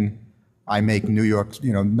saying, I make New York,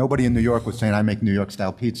 nobody in New York was saying I make New York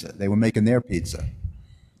style pizza. They were making their pizza.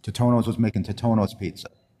 Totono's was making Totono's pizza,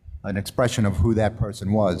 an expression of who that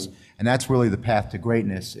person was. And that's really the path to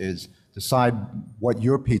greatness, is decide what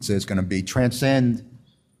your pizza is going to be. Transcend,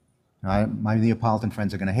 my Neapolitan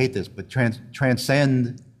friends are going to hate this, but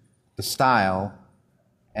transcend the style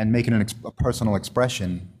and make it a personal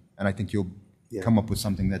expression. And I think you'll come up with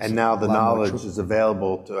something that's. And now the knowledge is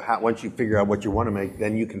available to once you figure out what you want to make,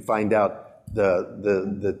 then you can find out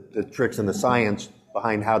the tricks and the science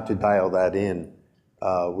behind how to dial that in,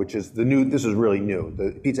 which is this is really new.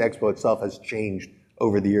 The Pizza Expo itself has changed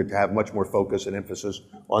over the year to have much more focus and emphasis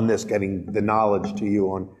on this, getting the knowledge to you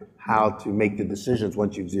on how to make the decisions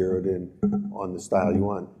once you've zeroed in on the style you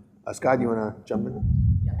want. Scott, you want to jump in?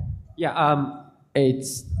 Yeah.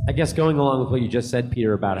 It's, I guess, going along with what you just said,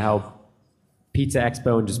 Peter, about how Pizza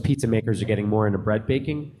Expo and just pizza makers are getting more into bread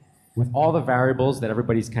baking. With all the variables that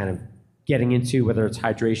everybody's kind of getting into, whether it's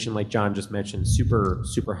hydration, like John just mentioned, super,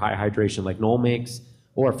 super high hydration like Noel makes,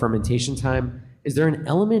 or fermentation time, is there an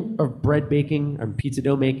element of bread baking or pizza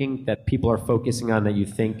dough making that people are focusing on that you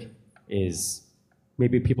think is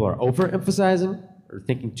maybe people are overemphasizing or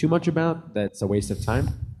thinking too much about, that's a waste of time?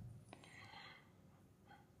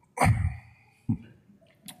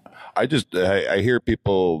 I hear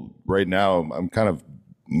people right now, I'm kind of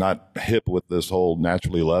not hip with this whole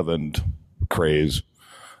naturally leavened craze.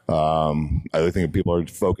 I think people are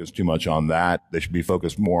focused too much on that. They should be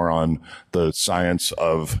focused more on the science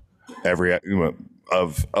of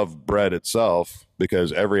of bread itself,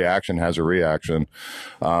 because every action has a reaction.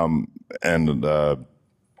 I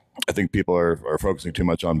think people are focusing too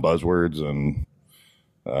much on buzzwords and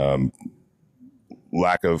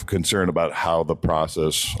lack of concern about how the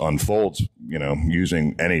process unfolds,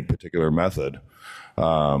 using any particular method.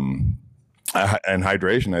 And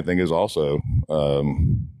hydration, I think, is also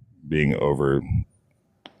being over.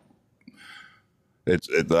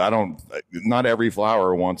 Not every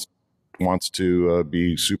flour wants to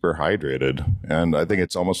be super hydrated. And I think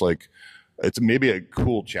it's almost like it's maybe a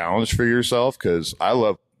cool challenge for yourself, because I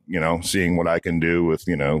love, seeing what I can do with,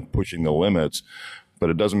 pushing the limits, but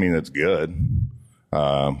it doesn't mean it's good.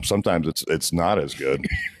 Sometimes it's not as good.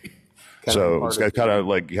 So it's kind of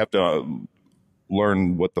like you have to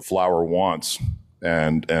learn what the flour wants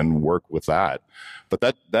and work with that.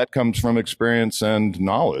 But that comes from experience and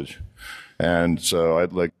knowledge. And so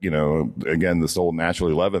I'd like, again, this whole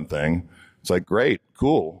naturally leavened thing, it's like, great,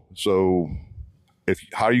 cool. So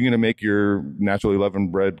how are you going to make your naturally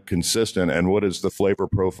leavened bread consistent, and what is the flavor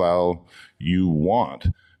profile you want?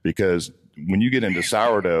 Because when you get into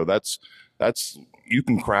sourdough, that's you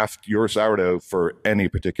can craft your sourdough for any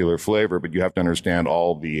particular flavor, but you have to understand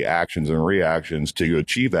all the actions and reactions to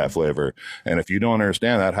achieve that flavor. And if you don't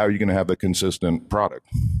understand that, how are you going to have a consistent product?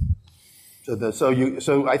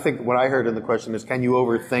 So I think what I heard in the question is, can you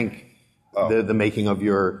overthink the making of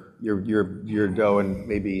your dough and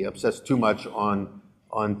maybe obsess too much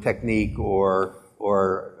on technique or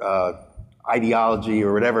ideology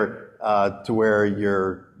or whatever to where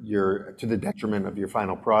you're to the detriment of your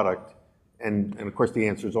final product? And of course the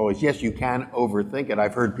answer is always yes. You can overthink it.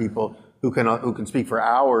 I've heard people who can speak for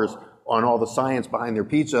hours on all the science behind their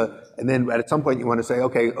pizza, and then at some point you want to say,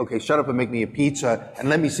 okay, shut up and make me a pizza, and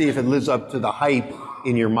let me see if it lives up to the hype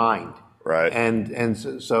in your mind. Right. And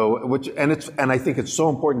I think it's so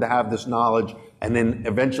important to have this knowledge, and then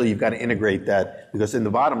eventually you've got to integrate that, because in the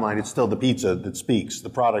bottom line, it's still the pizza that speaks, the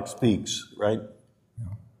product speaks, right?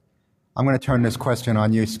 I'm going to turn this question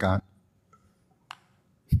on you, Scott.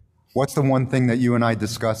 What's the one thing that you and I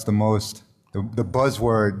discuss the most, the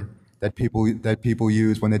buzzword that people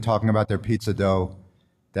use when they're talking about their pizza dough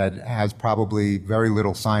that has probably very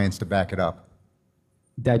little science to back it up?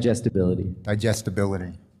 Digestibility.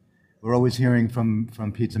 Digestibility. We're always hearing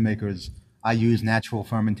from pizza makers, I use natural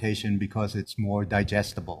fermentation because it's more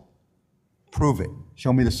digestible. Prove it.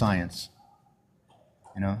 Show me the science.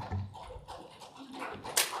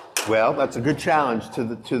 Well, that's a good challenge to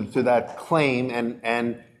that claim,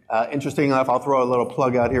 and interesting enough, I'll throw a little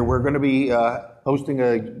plug out here. We're going to be hosting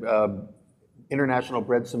a International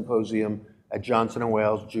Bread Symposium at Johnson &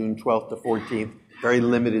 Wales, June 12th to 14th. Very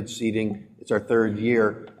limited seating. It's our third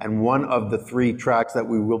year. And one of the 3 tracks that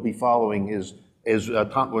we will be following is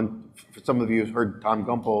Tom, for some of you who heard Tom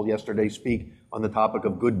Gumpel yesterday speak on the topic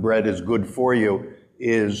of good bread is good for you,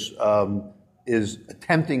 is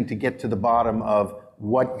attempting to get to the bottom of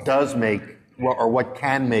what does make, or what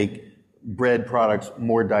can make bread products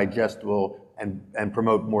more digestible and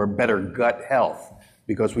promote better gut health,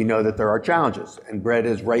 because we know that there are challenges, and bread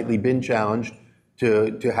has rightly been challenged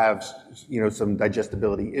to have some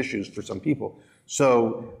digestibility issues for some people.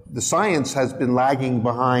 So the science has been lagging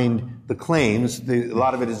behind the claims. A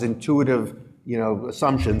lot of it is intuitive,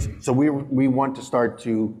 assumptions. So we want to start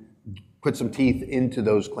to put some teeth into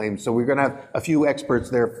those claims. So we're going to have a few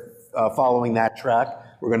experts there following that track.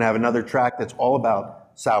 We're going to have another track that's all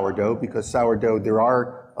about sourdough, because sourdough, there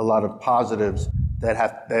are a lot of positives that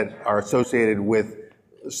are associated with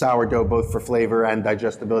sourdough, both for flavor and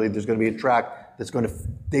digestibility. There's going to be a track that's going to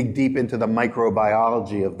dig deep into the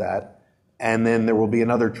microbiology of that. And then there will be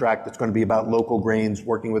another track that's going to be about local grains,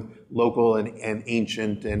 working with local and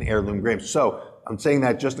ancient and heirloom grains. So I'm saying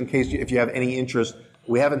that just in case if you have any interest.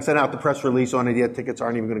 We haven't sent out the press release on it yet. Tickets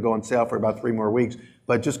aren't even going to go on sale for about 3 more weeks.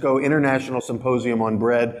 But just go International Symposium on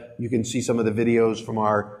Bread. You can see some of the videos from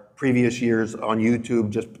our previous years on YouTube.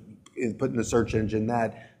 Just put in the search engine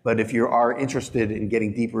that. But if you are interested in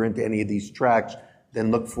getting deeper into any of these tracks,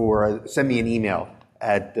 then send me an email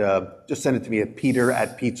just send it to me at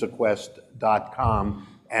peter@pizzaquest.com,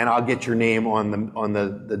 and I'll get your name on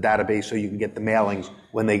the database so you can get the mailings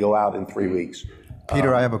when they go out in 3 weeks.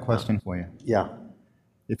 Peter, I have a question for you. Yeah.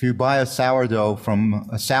 If you buy a sour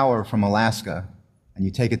from Alaska and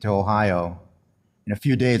you take it to Ohio, in a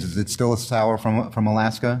few days, is it still a sour from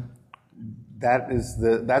Alaska? That's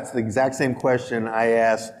the exact same question I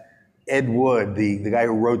asked Ed Wood, the guy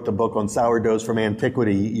who wrote the book on sourdoughs from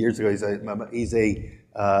antiquity years ago. He's a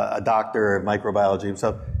doctor of microbiology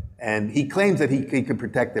himself, and he claims that he could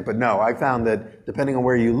protect it. But no, I found that depending on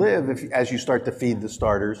where you live, as you start to feed the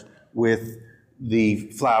starters with the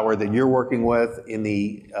flour that you're working with in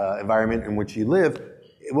the environment in which you live,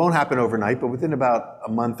 it won't happen overnight, but within about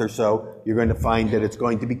a month or so, you're going to find that it's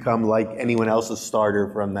going to become like anyone else's starter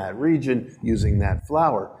from that region using that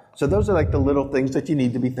flour. So those are like the little things that you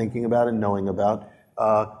need to be thinking about and knowing about.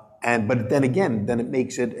 But then again, it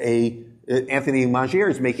makes it Anthony Mangier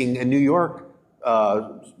is making a New York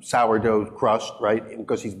sourdough crust, right?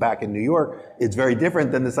 Because he's back in New York. It's very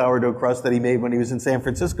different than the sourdough crust that he made when he was in San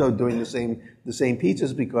Francisco doing the same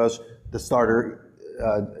pizzas, because the starter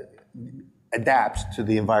adapts to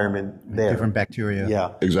the environment there. Different bacteria. Yeah,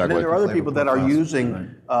 exactly. And then there are other people that are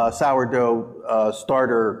using sourdough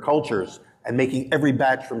starter cultures and making every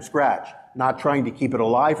batch from scratch, not trying to keep it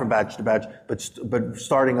alive from batch to batch, but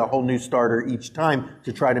starting a whole new starter each time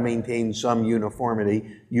to try to maintain some uniformity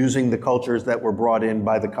using the cultures that were brought in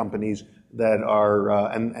by the companies that are,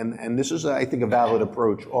 and this is, I think, a valid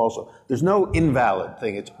approach also. There's no invalid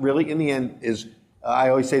thing. It's really, in the end, I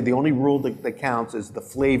always say the only rule that counts is the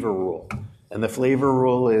flavor rule. And the flavor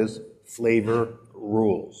rule is flavor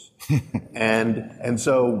rules. and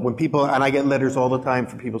so when people, and I get letters all the time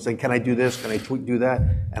from people saying, can I do this? Can I do that?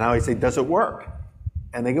 And I always say, does it work?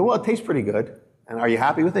 And they go, well, it tastes pretty good. And are you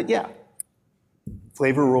happy with it? Yeah.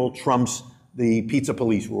 Flavor rule trumps the pizza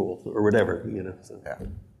police rule or whatever, So. Yeah.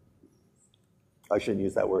 I shouldn't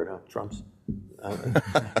use that word, huh? Trumps.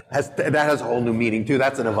 That has a whole new meaning too.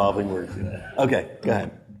 That's an evolving word too. Okay, go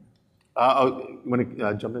ahead. You want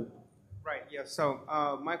to jump in? Right, yeah. So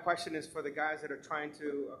my question is for the guys that are trying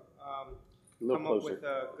to come up with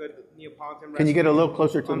a good Neapolitan recipe. Can you get a little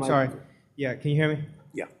closer to the mic? I'm sorry. Yeah, can you hear me?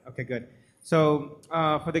 Yeah. Okay, good. So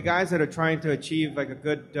for the guys that are trying to achieve like a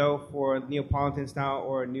good dough for Neapolitan style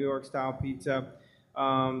or a New York style pizza,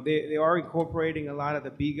 they are incorporating a lot of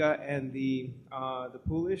the biga and the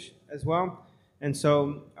Polish as well. And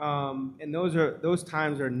so and those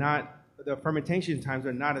times are not, the fermentation times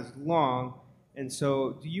are not as long. And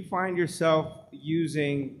so do you find yourself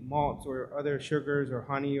using malts or other sugars or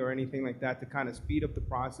honey or anything like that to kind of speed up the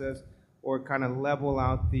process or kind of level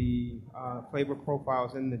out the flavor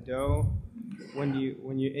profiles in the dough when you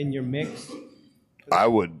in your mix? I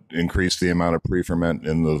would increase the amount of pre-ferment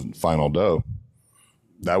in the final dough.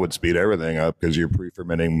 That would speed everything up because you're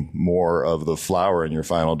pre-fermenting more of the flour in your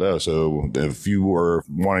final dough. So if you were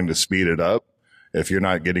wanting to speed it up, if you're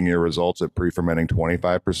not getting your results at pre-fermenting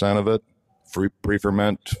 25% of it,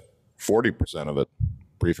 pre-ferment 40% of it,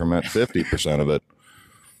 pre-ferment 50% of it.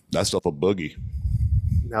 That stuff a boogie.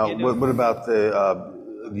 Now, what about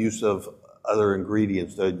the use of other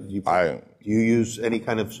ingredients? Do you use any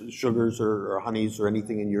kind of sugars or honeys or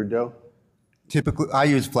anything in your dough? Typically, I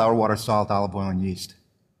use flour, water, salt, olive oil, and yeast.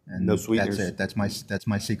 And No sweeteners? That's it. That's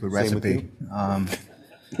my secret Same with recipe.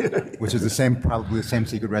 Which is probably the same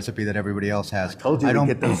secret recipe that everybody else has. Told you to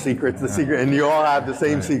get those secrets, and you all have the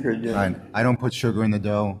same secret. Yeah. Right. I don't put sugar in the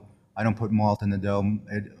dough. I don't put malt in the dough.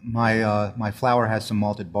 My flour has some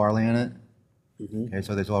malted barley in it. Okay,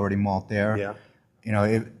 so there's already malt there. Yeah. You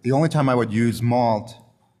know, the only time I would use malt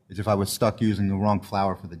is if I was stuck using the wrong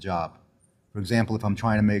flour for the job. For example, if I'm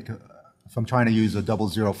trying to use a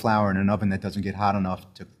 00 flour in an oven that doesn't get hot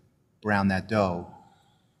enough to brown that dough,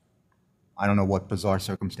 I don't know what bizarre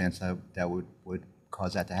circumstance that would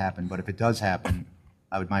cause that to happen. But if it does happen,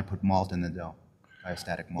 might put malt in the dough,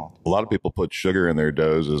 diastatic malt. A lot of people put sugar in their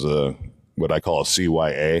doughs as what I call a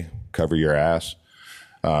CYA, cover your ass.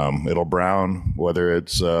 It'll brown whether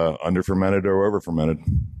it's under fermented or over fermented.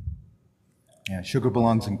 Yeah, sugar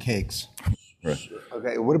belongs in cakes. Right.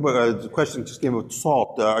 Okay, what about the question just came about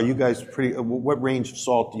salt? Are you guys what range of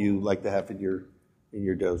salt do you like to have in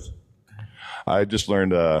your doughs? I just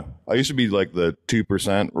learned, I used to be like the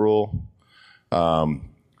 2% rule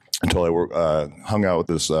until I hung out with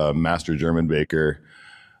this master German baker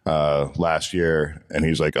last year, and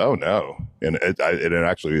he's like, oh, no. And it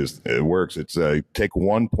actually it works. It's take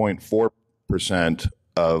 1.4%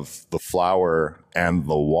 of the flour and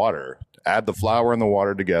the water, add the flour and the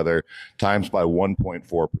water together, times by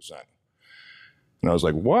 1.4%. And I was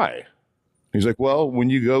like, why? He's like, well, when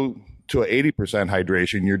you go to an 80%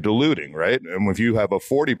 hydration, you're diluting, right? And if you have a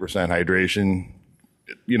 40% hydration,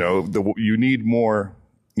 you know, you need more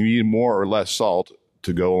or less salt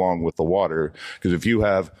to go along with the water. Because if you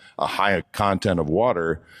have a high content of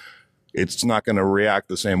water, it's not going to react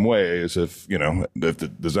the same way as if, you know,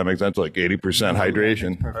 does that make sense? Like 80%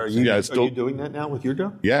 hydration. Are you doing that now with your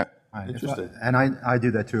dough? Yeah. Right. Interesting. And I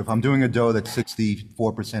do that too. If I'm doing a dough that's 64%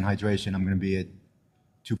 hydration, I'm going to be at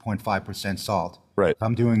 2.5% salt. Right. If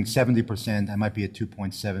I'm doing 70%, I might be at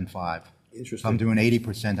 2.75. Interesting. If I'm doing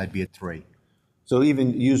 80%, I'd be at 3. So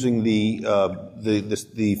even using the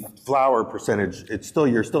flour percentage,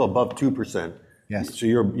 you're still above 2%. Yes. So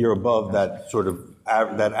you're above that sort of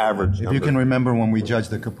that average If number. you can remember when we judged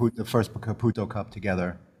the first Caputo Cup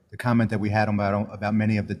together, the comment that we had about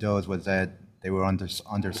many of the doughs was that they were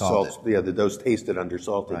undersalted. Salt, yeah, the dough's tasted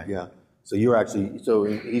undersalted. Right. Yeah. So you're actually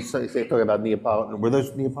he's talking about Neapolitan. Were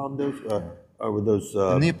those Neapolitan doughs? Or were those?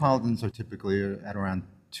 The Neapolitans are typically at around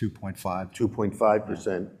 2.5.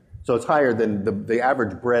 2.5%. So it's higher than the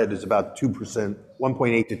average bread is about 2%,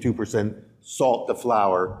 1.8 to 2% salt to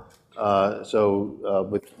flour.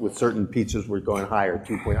 With certain pizzas, we're going higher.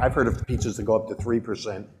 I've heard of pizzas that go up to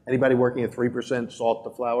 3%. Anybody working at 3% salt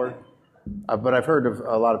to flour? But I've heard of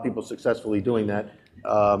a lot of people successfully doing that.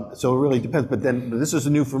 So it really depends. But then this is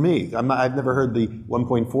new for me. I've never heard the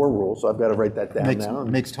 1.4 rule, so I've got to write that down now.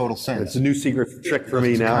 Makes total sense. It's a new secret trick for me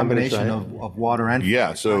now. It's a combination of water and flour.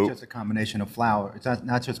 Yeah, It's so- not just a combination of flour. It's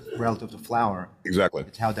not just relative to flour. Exactly.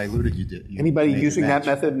 It's how diluted you did. Anybody using that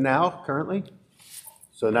method now, currently?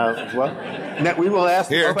 So now, we will ask.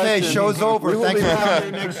 Here. Okay, show's over. We will Thank be you.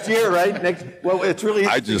 back next year, right? It's really.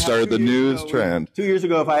 I interesting just how started the 2 years news ago, trend. 2 years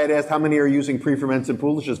ago, if I had asked how many are using pre-fermented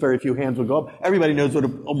poolish, just very few hands would go up. Everybody knows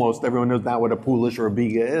almost everyone knows now what a poolish or a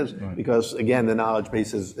biga is, because again, the knowledge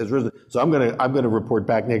base has risen. So I'm gonna report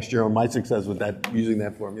back next year on my success with that, using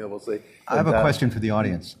that formula. We'll see. I have a question for the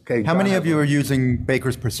audience. Okay, How many John, of you are using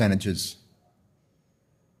baker's percentages?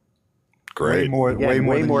 Great. Way than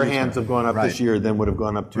more usual. hands have gone up this year than would have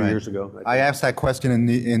gone up 2 years ago. I asked that question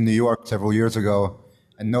in New York several years ago,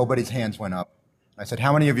 and nobody's hands went up. I said,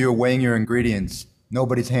 how many of you are weighing your ingredients?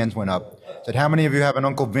 Nobody's hands went up. I said, how many of you have an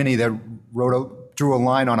Uncle Vinny that drew a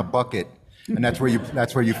line on a bucket, and that's where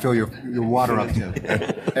you fill your water up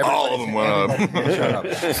to? All of them went up.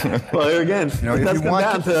 Shut up. Well, here again, You know, it if does you come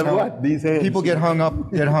want down to what these hands. People get hung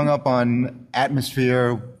up on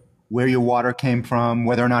atmosphere, where your water came from,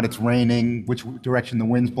 whether or not it's raining, which direction the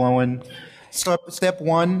wind's blowing. Step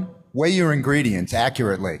one, weigh your ingredients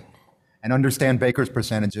accurately and understand baker's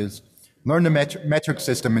percentages. Learn the metric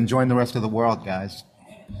system and join the rest of the world, guys.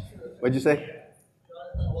 What'd you say?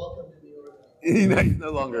 He's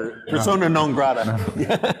no longer persona non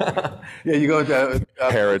grata. Yeah, you go to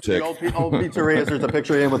Heretic. the old pizzerias. There's a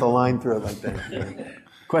picture of him with a line through it like that.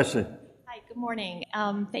 Question. Hi, good morning.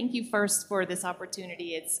 Thank you first for this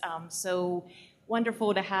opportunity. It's so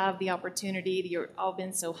wonderful to have the opportunity. You've all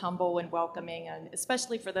been so humble and welcoming, and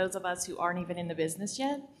especially for those of us who aren't even in the business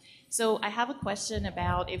yet. So I have a question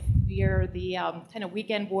about if you're the kind of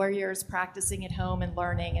weekend warriors practicing at home and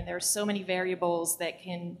learning, and there's so many variables that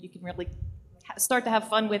you can really start to have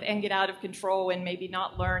fun with and get out of control and maybe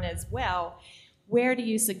not learn as well. where do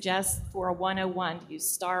you suggest for a 101? Do you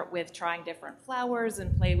start with trying different flours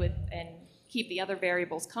and play with and keep the other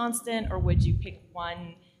variables constant, or would you pick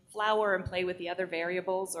one flour and play with the other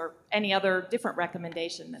variables, or any other different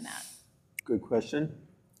recommendation than that? Good question.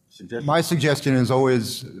 My suggestion is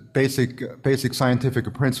always basic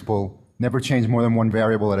scientific principle: never change more than one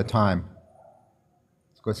variable at a time,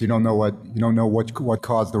 because you don't know what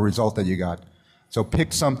caused the result that you got. So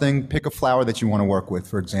pick a flour that you want to work with,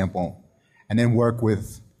 for example, and then work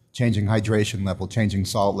with changing hydration level, changing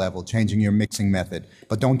salt level, changing your mixing method,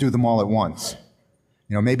 but don't do them all at once.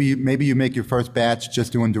 Maybe you make your first batch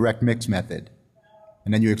just doing direct mix method,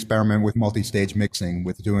 and then you experiment with multi-stage mixing,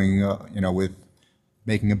 with doing, with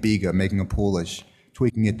making a biga, making a poolish,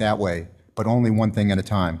 tweaking it that way, but only one thing at a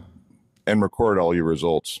time. And record all your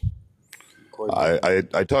results.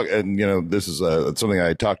 I talk, and this is something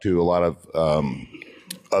I talk to a lot of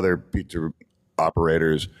other pizza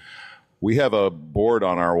operators. We have a board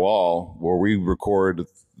on our wall where we record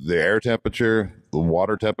the air temperature, the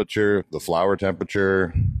water temperature, the flour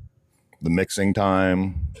temperature, the mixing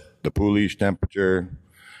time, the poolish temperature,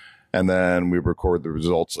 and then we record the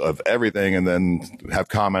results of everything and then have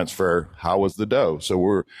comments for how was the dough.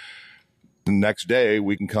 So the next day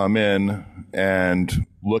we can come in and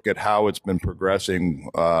look at how it's been progressing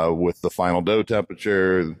with the final dough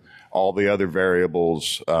temperature, all the other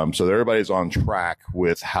variables, so that everybody's on track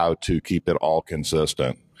with how to keep it all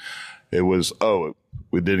consistent. It was,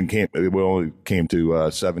 we only came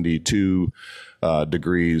to 72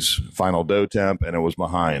 degrees final dough temp, and it was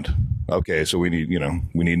behind. Okay, so we need to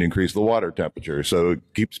increase the water temperature. So it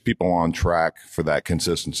keeps people on track for that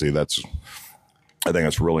consistency. I think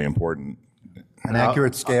that's really important. An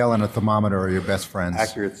accurate scale and a thermometer are your best friends.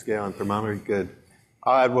 Accurate scale and thermometer, good.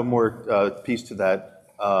 I'll add one more piece to that.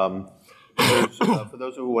 For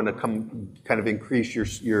those who want to kind of increase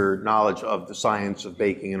your knowledge of the science of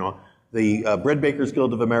baking and all, the Bread Bakers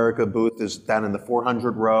Guild of America booth is down in the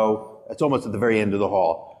 400 row. It's almost at the very end of the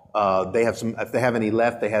hall. They have some, if they have any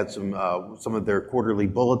left, they had some of their quarterly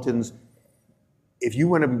bulletins. If you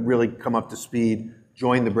want to really come up to speed,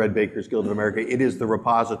 join the Bread Bakers Guild of America. It is the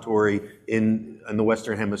repository in the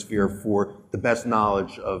Western Hemisphere for the best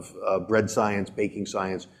knowledge of bread science, baking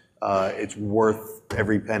science. It's worth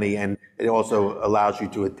every penny, and it also allows you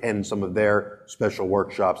to attend some of their special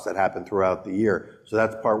workshops that happen throughout the year. So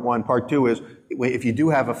that's part one. Part two is, if you do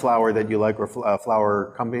have a flour that you like, or a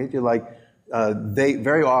flour company that you like, they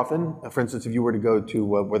very often, for instance, if you were to go to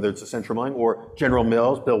whether it's a Central Milling or General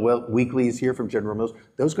Mills, Bill Weekly is here from General Mills,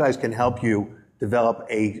 those guys can help you develop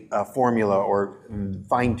a formula or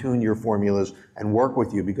fine-tune your formulas and work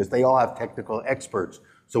with you, because they all have technical experts.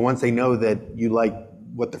 So once they know that you like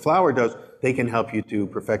what the flour does, they can help you to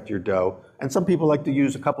perfect your dough. And some people like to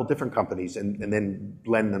use a couple different companies and then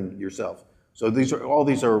blend them yourself. So all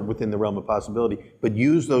these are within the realm of possibility, but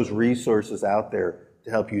use those resources out there to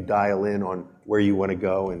help you dial in on where you want to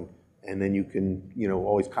go, and then you can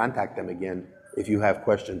always contact them again if you have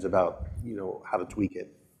questions about how to tweak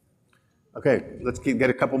it. Okay, let's get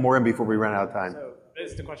a couple more in before we run out of time. So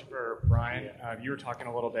this is the question for Brian. You were talking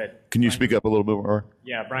a little bit. Can you speak up a little bit more?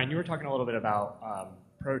 Yeah, Brian, you were talking a little bit about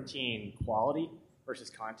protein quality versus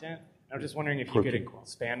content. I was just wondering if you could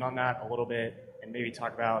expand on that a little bit and maybe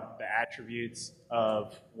talk about the attributes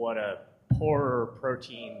of what a poorer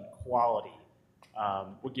protein quality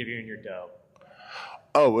would give you in your dough.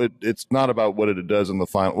 Oh, it's not about what it does in the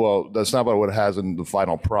final. Well, that's not about what it has in the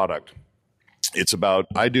final product. It's about,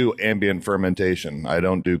 I do ambient fermentation. I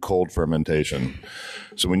don't do cold fermentation.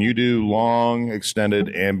 So when you do long,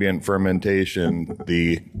 extended ambient fermentation,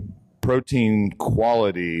 the protein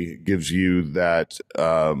quality gives you that,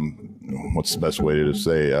 what's the best way to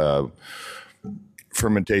say,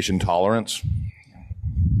 fermentation tolerance.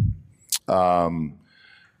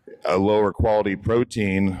 A lower quality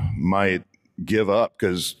protein might give up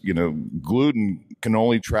because, gluten can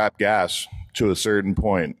only trap gas to a certain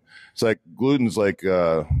point. It's like gluten's like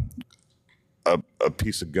a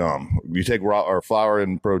piece of gum. You take flour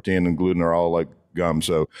and protein and gluten are all like gum.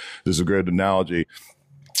 So this is a good analogy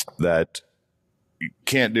that you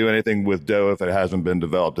can't do anything with dough if it hasn't been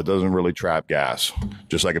developed. It doesn't really trap gas.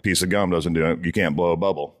 Just like a piece of gum doesn't do it. You can't blow a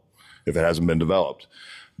bubble if it hasn't been developed.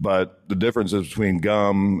 But the difference between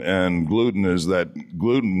gum and gluten is that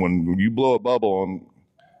gluten, when you blow a bubble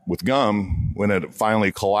with gum, when it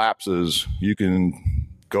finally collapses, you can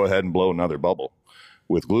go ahead and blow another bubble.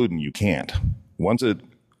 With gluten, you can't. Once it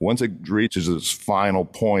reaches its final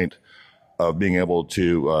point of being able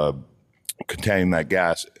to contain that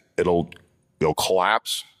gas, it'll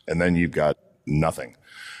collapse, and then you've got nothing.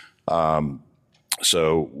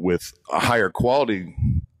 So with a higher quality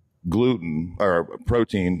gluten or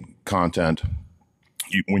protein content,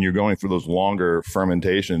 when you're going through those longer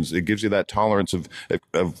fermentations, it gives you that tolerance of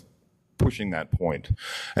pushing that point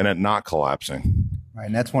and it not collapsing. Right,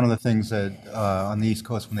 and that's one of the things that on the East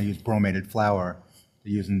Coast, when they use bromated flour,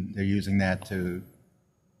 they're using that to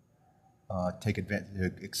take advantage,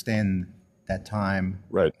 to extend that time,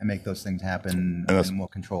 right, and make those things happen in a more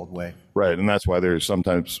controlled way. Right, and that's why there's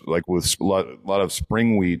sometimes, like with a lot of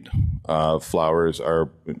spring wheat flours are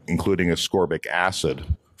including ascorbic acid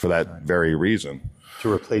for that very reason.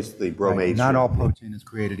 To replace the bromate. Right. Not all protein is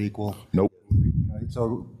created equal. Nope.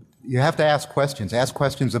 So you have to ask questions. Ask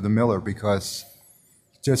questions of the miller, because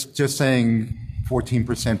just saying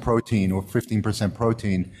 14% protein or 15%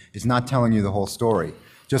 protein is not telling you the whole story.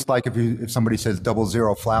 Just like if somebody says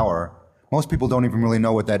 00 flour, most people don't even really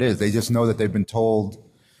know what that is. They just know that they've been told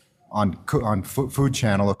on Food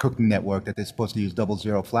Channel or Cooking Network that they're supposed to use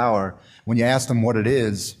 00 flour. When you ask them what it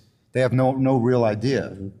is, they have no real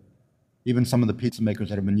idea. Even some of the pizza makers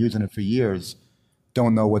that have been using it for years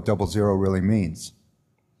don't know what 00 really means.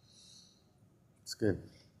 That's good.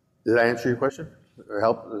 Did I answer your question or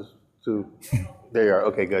help? There you are.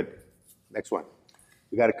 Okay, good. Next one.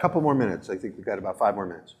 We got a couple more minutes. I think we've got about 5 more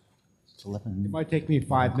minutes. It might take me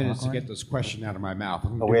 5 minutes to get this question out of my mouth.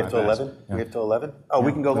 Oh, we have till 11? Yeah. We have till 11? Oh, yeah,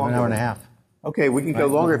 we can go longer. An hour and a half. Okay, we can go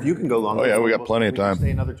longer if you can go longer. Oh, yeah, we got plenty of time. We can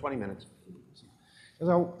stay another 20 minutes.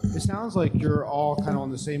 So it sounds like you're all kind of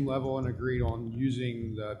on the same level and agreed on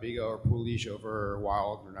using the biga or pouliche over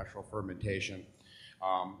wild or natural fermentation.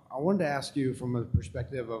 I wanted to ask you from a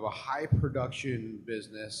perspective of a high production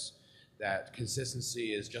business that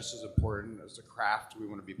consistency is just as important as the craft. We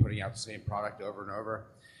want to be putting out the same product over and over.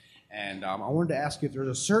 And I wanted to ask you if there's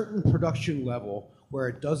a certain production level where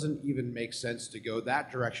it doesn't even make sense to go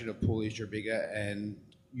that direction of pouliche or biga, and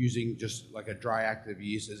using just like a dry active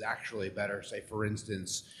yeast is actually better. Say, for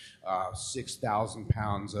instance, 6,000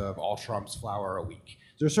 pounds of all-Trump's flour a week.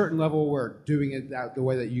 Is there a certain level where doing it the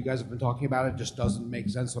way that you guys have been talking about it just doesn't make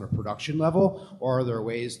sense on a production level? Or are there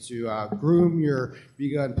ways to groom your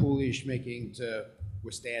biga and pouliche making to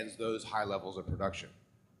withstand those high levels of production?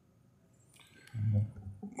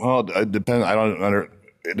 Well, it depends.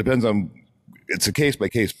 It depends on. It's a case by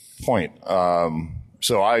case point.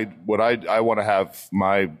 So I want to have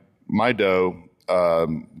my dough,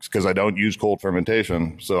 because I don't use cold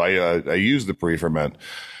fermentation. So I use the pre-ferment.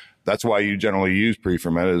 That's why you generally use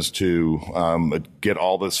pre-ferment, is to get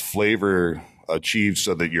all this flavor achieved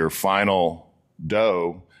so that your final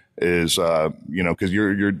dough is, because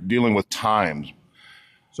you're dealing with times.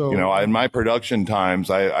 So, in my production times,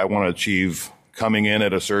 I want to achieve coming in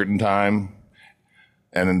at a certain time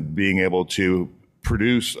and then being able to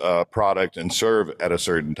produce a product and serve at a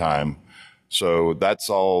certain time. So that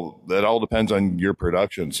all depends on your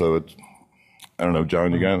production. So it's, I don't know,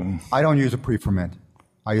 John, you got it? I don't use a pre-ferment.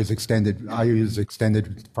 I use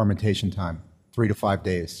extended fermentation time, 3 to 5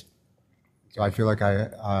 days. So I feel like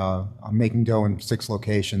I'm making dough in 6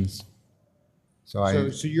 locations. So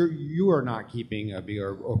you are not keeping a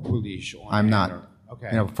biga or pouliche on. I'm not. Okay.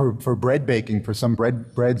 For bread baking, for some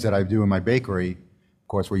breads that I do in my bakery, of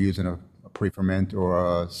course, we're using a pre-ferment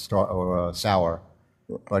or a sour.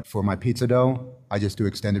 But for my pizza dough, I just do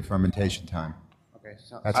extended fermentation time. Okay.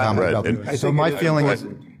 That's how I'm doing it. So my feeling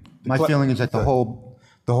is that the whole,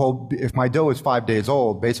 if my dough is 5 days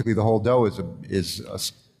old, basically the whole dough is a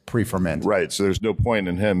pre-ferment. Right. So there's no point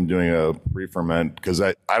in him doing a pre-ferment, because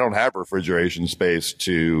I don't have refrigeration space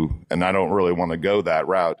and I don't really want to go that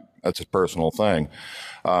route. That's a personal thing.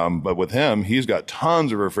 But with him, he's got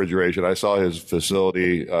tons of refrigeration. I saw his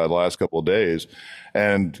facility the last couple of days.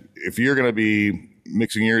 And if you're going to be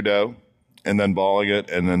mixing your dough and then balling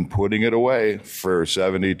it and then putting it away for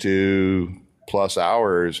 72 plus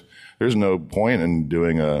hours, there's no point in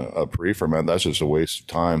doing a pre-ferment. That's just a waste of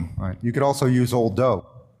time. Right. You could also use old dough.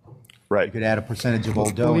 Right. You could add a percentage of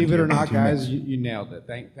old dough. Believe it or not, guys, you nailed it.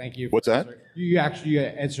 Thank you. What's that? You actually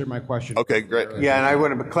answered my question. Okay, great. Yeah, and I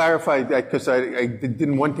want to clarify that, because I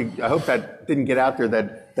didn't want to, I hope that didn't get out there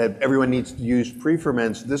that everyone needs to use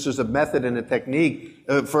pre-ferments. This is a method and a technique.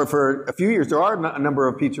 For a few years, there are a number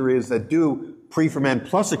of pizzerias that do pre-ferment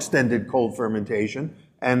plus extended cold fermentation.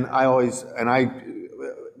 And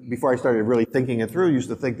before I started really thinking it through, used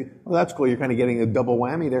to think, oh, that's cool, you're kind of getting a double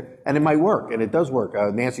whammy there. And it might work, and it does work.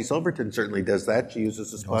 Nancy Silverton certainly does that. She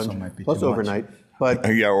uses a sponge plus overnight. But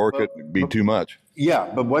or it could be too much.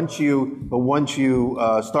 Yeah, but once you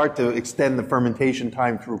start to extend the fermentation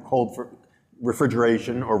time through cold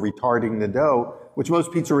refrigeration or retarding the dough, which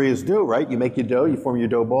most pizzerias do, right? You make your dough, you form your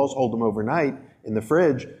dough balls, hold them overnight in the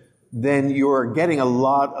fridge, then you're getting a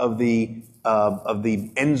lot of the of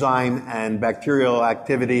the enzyme and bacterial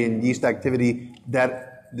activity and yeast activity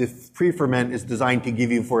that the pre-ferment is designed to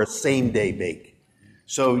give you for a same-day bake.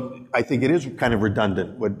 So I think it is kind of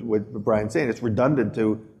redundant, what Brian's saying. It's redundant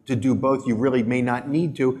to do both. You really may not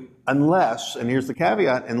need to unless, and here's the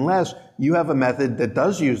caveat, unless you have a method that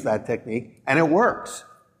does use that technique and it works.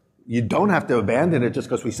 You don't have to abandon it just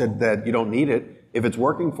because we said that you don't need it. If it's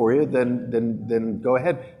working for you, then go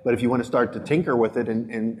ahead. But if you want to start to tinker with it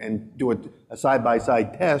and do a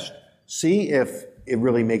side-by-side test, see if it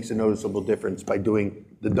really makes a noticeable difference by doing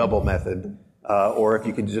the double method, or if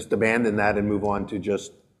you could just abandon that and move on to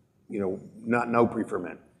just, no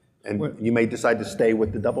pre-ferment. And you may decide to stay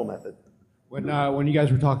with the double method. When you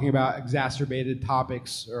guys were talking about exacerbated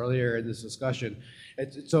topics earlier in this discussion,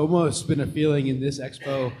 it's almost been a feeling in this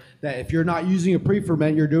expo that if you're not using a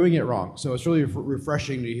pre-ferment, you're doing it wrong. So it's really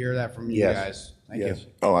refreshing to hear that from you guys. Thank you.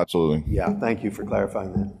 Oh, absolutely. Yeah, thank you for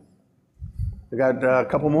clarifying that. We got a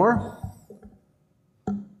couple more?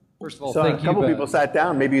 First of all, so thank you. A couple people sat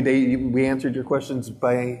down. Maybe we answered your questions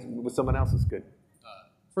with someone else. Is good.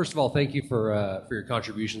 First of all, thank you for your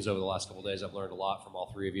contributions over the last couple of days. I've learned a lot from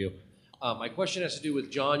all three of you. My question has to do with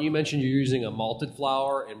John. You mentioned you're using a malted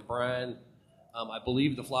flour, and Brian, I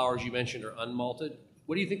believe the flours you mentioned are unmalted.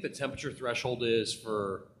 What do you think the temperature threshold is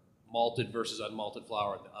for malted versus unmalted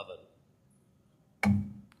flour in the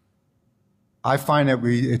oven? I find that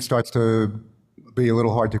it starts to be a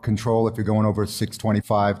little hard to control if you're going over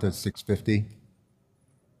 625 to 650.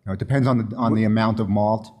 It depends on the amount of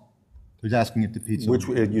malt. Who's asking if the pizza? Which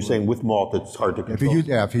you're saying with malt, it's hard to control.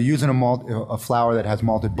 If you're using a flour that has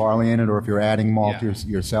malted barley in it, or if you're adding malt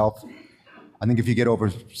yourself, I think if you get over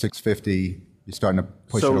 650, you're starting to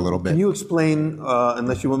push it a little bit. Can you explain,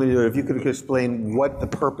 unless you want me to, if you could explain what the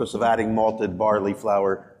purpose of adding malted barley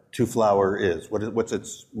flour to flour is?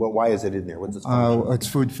 Why is it in there? What's its function? It's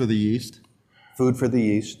food for the yeast. Food for the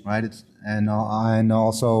yeast, right? And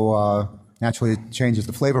also naturally it changes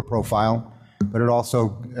the flavor profile, but it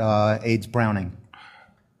also aids browning.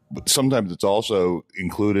 But sometimes it's also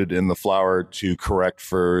included in the flour to correct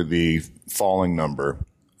for the falling number.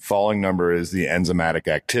 Falling number is the enzymatic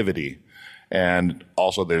activity. And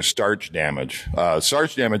also there's starch damage.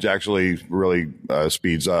 Starch damage actually really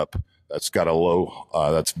speeds up. That's got a low,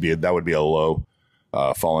 that would be a low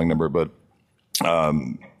falling number. But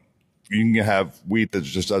you can have wheat that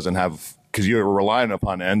just doesn't have, because you're relying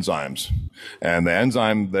upon enzymes. And the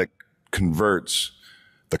enzyme that converts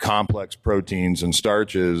the complex proteins and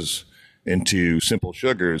starches into simple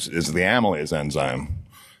sugars is the amylase enzyme.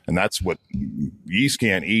 And that's what yeast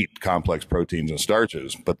can't eat, complex proteins and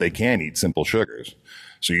starches, but they can eat simple sugars.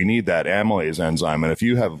 So you need that amylase enzyme. And if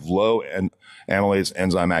you have low amylase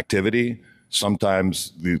enzyme activity,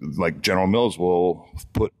 sometimes like General Mills will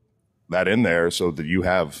put that in there so that you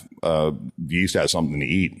have, the yeast has something to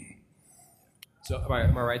eat. So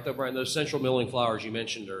am I right though, Brian? Those central milling flours you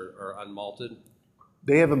mentioned are unmalted?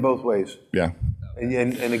 They have them both ways. Yeah.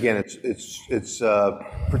 And again, it's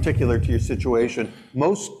particular to your situation.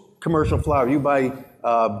 Most commercial flour, you buy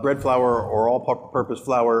bread flour or all-purpose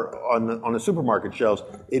flour on the supermarket shelves.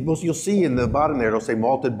 You'll see in the bottom there, it'll say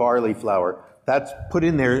malted barley flour. That's put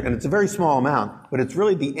in there, and it's a very small amount, but it's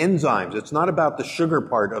really the enzymes. It's not about the sugar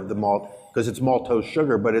part of the malt, because it's maltose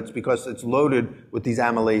sugar, but it's because it's loaded with these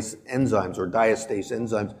amylase enzymes or diastase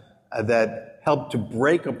enzymes that help to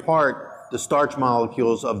break apart the starch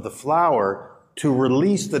molecules of the flour to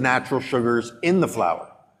release the natural sugars in the flour.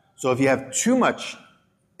 So if you have too much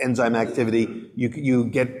enzyme activity, you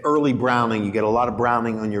get early browning, you get a lot of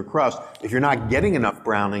browning on your crust. If you're not getting enough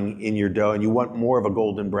browning in your dough and you want more of a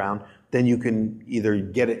golden brown, then you can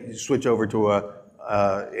either switch over to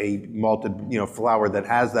a malted flour that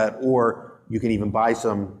has that, or you can even buy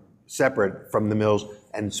some separate from the mills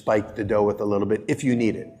and spike the dough with a little bit if you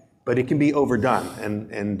need it. But it can be overdone,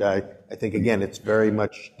 and I think again it's very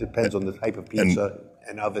much depends on the type of pizza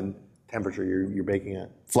and oven temperature you're baking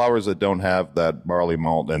at. Flours that don't have that barley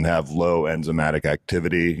malt and have low enzymatic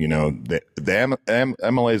activity, the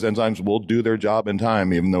amylase enzymes will do their job in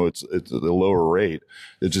time, even though it's at a lower rate.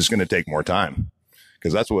 It's just going to take more time,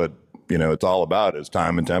 because that's what it's all about, is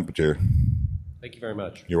time and temperature. Thank you very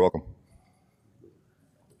much. You're welcome.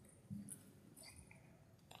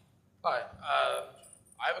 Hi,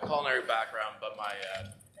 I have a culinary background, but my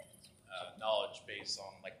knowledge based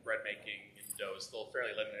on bread making and dough is still fairly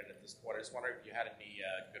limited at this point. I just wonder if you had any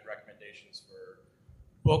good recommendations for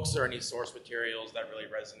books or any source materials that really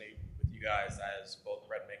resonate with you guys as both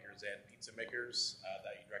bread makers and pizza makers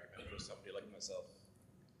that you'd recommend for somebody like myself.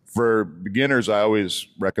 For beginners, I always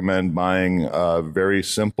recommend buying a very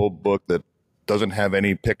simple book that doesn't have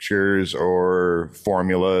any pictures or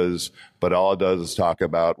formulas, but all it does is talk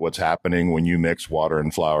about what's happening when you mix water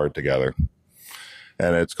and flour together.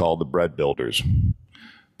 And it's called The Bread Builders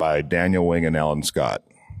by Daniel Wing and Alan Scott.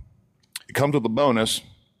 It comes with a bonus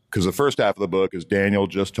because the first half of the book is Daniel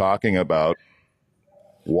just talking about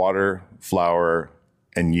water, flour,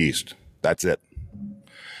 and yeast. That's it.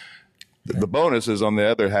 The bonus is on the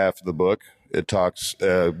other half of the book. It talks,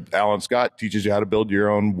 Alan Scott teaches you how to build your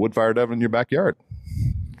own wood-fired oven in your backyard.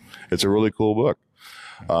 It's a really cool book.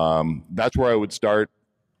 That's where I would start.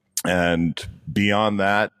 And beyond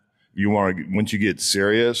that, once you get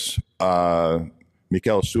serious,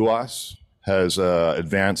 Mikel Suas has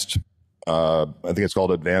advanced, I think it's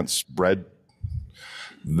called Advanced Bread.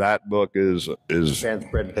 That book is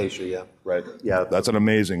Advanced Bread Pastry, yeah. Right. Yeah. That's an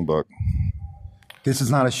amazing book. This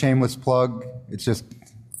is not a shameless plug. It's just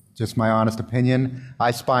my honest opinion.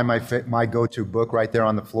 I spy my go-to book right there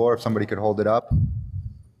on the floor. If somebody could hold it up.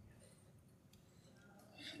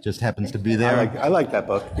 Just happens to be there. I like that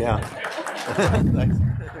book, yeah. Thanks.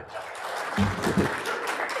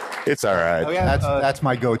 It's all right. Oh, yeah, that's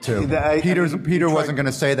my go-to. Peter wasn't going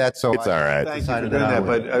to say that, so it's all right. Thank you for doing that.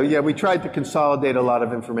 But yeah, we tried to consolidate a lot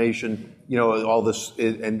of information, all this,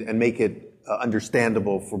 and make it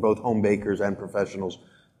understandable for both home bakers and professionals.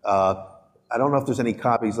 I don't know if there's any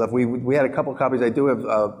copies left. We had a couple copies. I do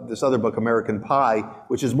have this other book, American Pie,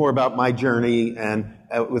 which is more about my journey and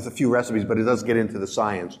with a few recipes, but it does get into the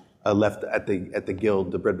science left at the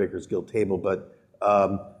Guild, the Bread Bakers Guild table. But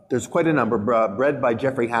there's quite a number. Bread by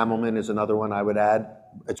Jeffrey Hamelman is another one I would add.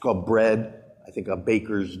 It's called Bread, I think a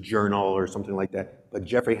Baker's Journal or something like that. But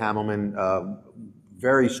Jeffrey Hamelman,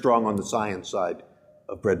 very strong on the science side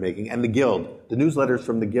of bread making. And the Guild. The newsletters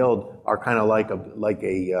from the Guild are kind of like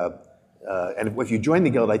a and if you join the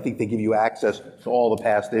Guild, I think they give you access to all the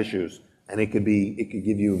past issues, and it could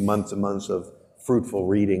give you months and months of fruitful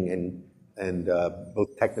reading and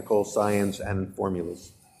both technical science and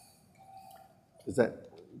formulas. Is that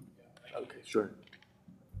okay? Sure.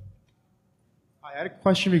 I had a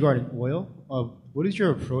question regarding oil. What is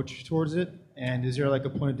your approach towards it, and is there like a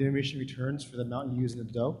point of diminishing returns for the amount you use in the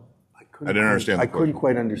dough? I didn't understand. I couldn't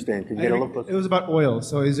quite understand. Could you get a look? It was about oil.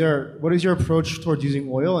 So what is your approach towards using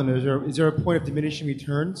oil, and is there a point of diminishing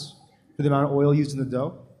returns for the amount of oil used in the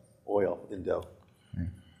dough? Oil in dough. Do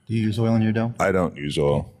you use oil in your dough? I don't use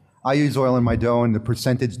oil. I use oil in my dough, and the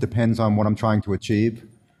percentage depends on what I'm trying to achieve.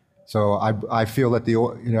 So I feel that the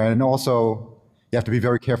oil, and also you have to be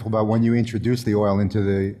very careful about when you introduce the oil into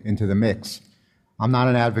the mix. I'm not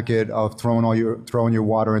an advocate of throwing your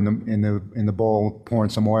water in the bowl,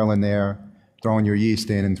 pouring some oil in there, throwing your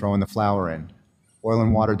yeast in, and throwing the flour in. Oil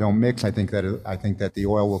and water don't mix. I think that the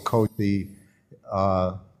oil will coat the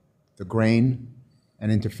grain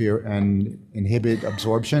and interfere and inhibit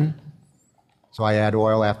absorption. So I add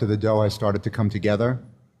oil after the dough has started to come together,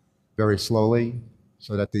 very slowly,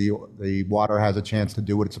 so that the water has a chance to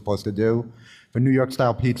do what it's supposed to do. For New York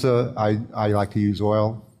style pizza, I like to use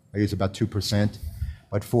oil. I use about 2%.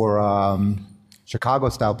 But for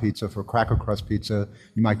Chicago-style pizza, for cracker crust pizza,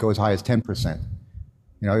 you might go as high as 10%.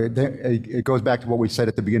 It goes back to what we said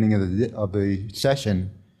at the beginning of the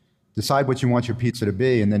session. Decide what you want your pizza to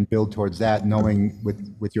be, and then build towards that, knowing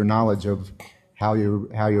with your knowledge of how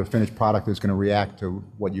your finished product is going to react to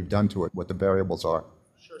what you've done to it, what the variables are.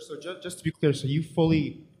 Sure. So just to be clear, so you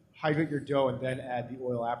fully hydrate your dough and then add the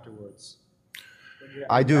oil afterwards?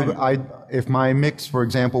 I do. If my mix, for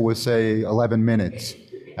example, was say 11 minutes,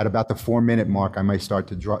 at about the 4-minute mark, I might start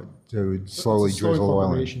to slowly drizzle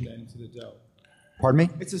oil in. Into the dough. Pardon me?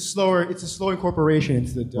 It's a slow incorporation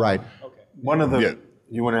into the dough. Right. Okay.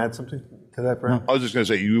 You want to add something to that, Brent? I was just going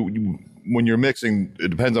to say, when you're mixing, it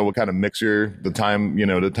depends on what kind of mixer, the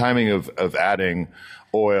timing of adding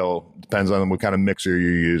oil depends on what kind of mixer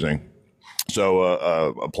you're using. So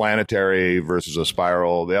a planetary versus a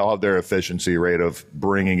spiral, they all have their efficiency rate of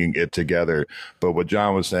bringing it together. But what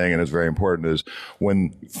John was saying, and it's very important, is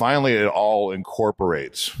when finally it all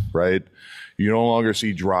incorporates, right? You no longer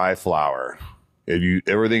see dry flour.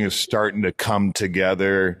 Everything is starting to come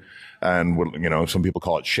together, and some people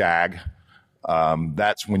call it shag.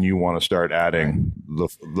 That's when you want to start adding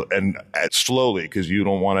and add slowly, because you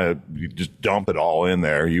don't want to just dump it all in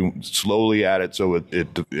there. You slowly add it so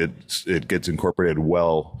it gets incorporated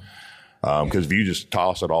well. Because if you just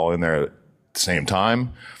toss it all in there at the same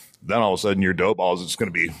time, then all of a sudden your dough balls,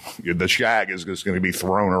 the shag is just going to be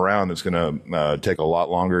thrown around. It's going to take a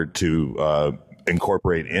lot longer to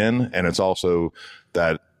incorporate in, and it's also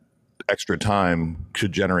that extra time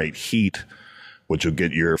should generate heat, which will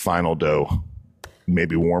get your final dough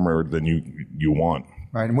maybe warmer than you want.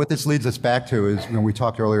 Right, and what this leads us back to is, we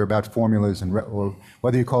talked earlier about formulas or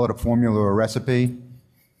whether you call it a formula or a recipe.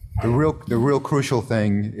 The real crucial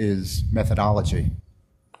thing is methodology,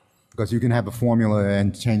 because you can have a formula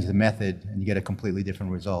and change the method, and you get a completely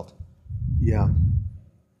different result. Yeah.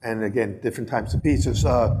 And again, different types of pizzas.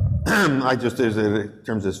 There's in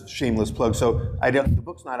terms of shameless plug. So the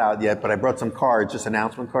book's not out yet, but I brought some cards, just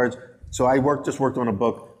announcement cards. So I just worked on a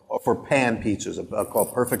book for pan pizzas,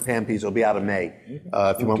 called Perfect Pan Pizza. It'll be out in May.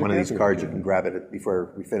 If you want one of these cards, you can grab it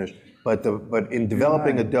before we finish. But in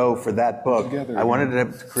developing a dough for that book, I wanted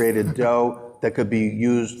to create a dough that could be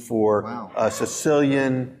used for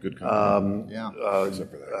Sicilian,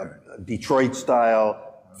 Detroit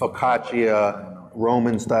style, focaccia,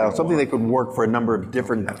 Roman style, something that could work for a number of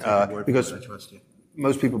different, because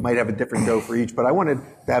most people might have a different dough for each, but I wanted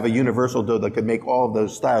to have a universal dough that could make all of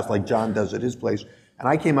those styles like John does at his place. And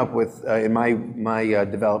I came up with, in my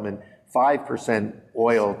development, 5%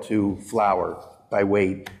 oil to flour by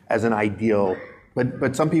weight as an ideal.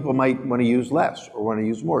 But some people might want to use less or want to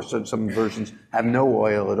use more. So some versions have no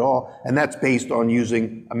oil at all. And that's based on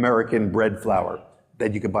using American bread flour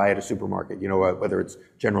that you could buy at a supermarket, whether it's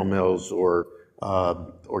General Mills or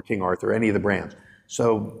King Arthur, any of the brands.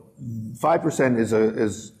 So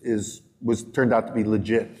 5% was turned out to be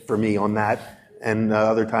legit for me on that. And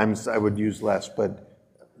other times I would use less, but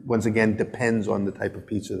once again, depends on the type of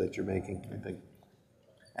pizza that you're making, I think.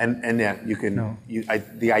 And yeah, you can,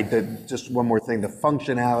 just one more thing, the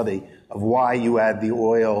functionality of why you add the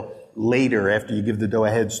oil later after you give the dough a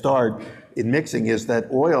head start in mixing is that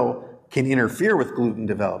oil can interfere with gluten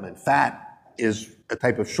development. Fat is a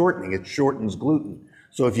type of shortening. It shortens gluten.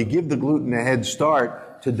 So if you give the gluten a head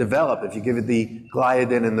start to develop, if you give it the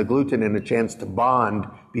gliadin and the glutenin a chance to bond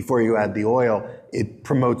before you add the oil, it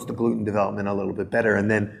promotes the gluten development a little bit better.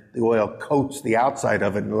 And then the oil coats the outside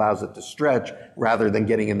of it and allows it to stretch rather than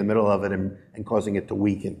getting in the middle of it and causing it to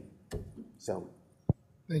weaken. So.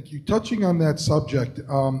 Thank you. Touching on that subject,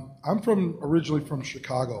 I'm originally from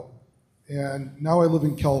Chicago, and now I live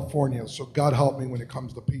in California, so God help me when it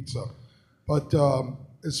comes to pizza. But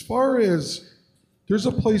as far as, there's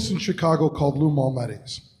a place in Chicago called Lou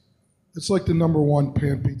Malnati's. It's like the #1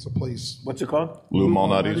 pan pizza place. What's it called? Lou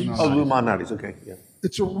Malnati's. Oh, Lou Malnati's, okay, yeah.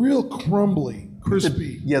 It's a real crumbly,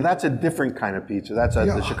 crispy. That's a different kind of pizza. That's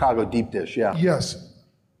the Chicago deep dish, yeah. Yes.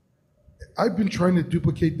 I've been trying to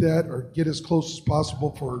duplicate that or get as close as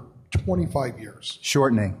possible for 25 years.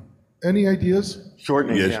 Shortening. Any ideas?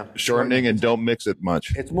 Shortening, yeah. Shortening, and don't mix it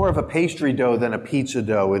much. It's more of a pastry dough than a pizza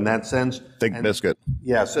dough in that sense. Think biscuit.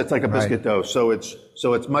 Yes, it's like a biscuit dough. So it's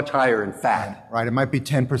much higher in fat. Right. It might be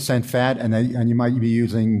 10% fat, and you might be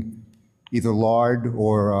using either lard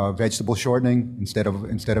or vegetable shortening instead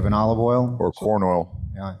of an olive oil or corn oil.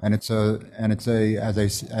 Yeah, and it's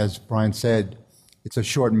as Brian said, it's a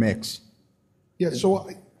short mix. Yeah. So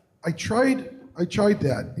I tried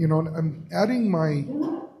that. And I'm adding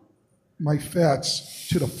my fats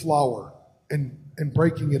to the flour and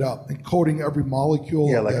breaking it up and coating every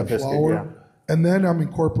molecule of like that a biscuit, flour. yeah. And then I'm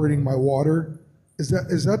incorporating my water. Is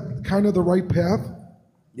that kind of the right path?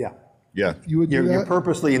 Yeah. Yeah. You would do that? You're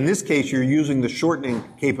purposely, in this case, you're using the shortening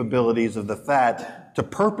capabilities of the fat to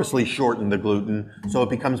purposely shorten the gluten so it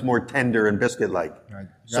becomes more tender and biscuit-like. Right.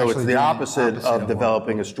 So it's the opposite of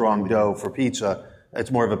developing a strong dough for pizza.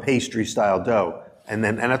 It's more of a pastry-style dough. And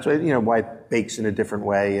that's why it bakes in a different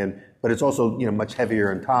way. But it's also, much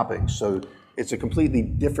heavier in toppings. So it's a completely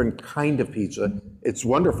different kind of pizza. It's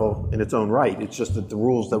wonderful in its own right. It's just that the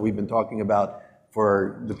rules that we've been talking about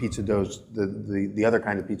for the pizza doughs, the other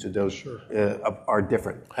kind of pizza doughs, are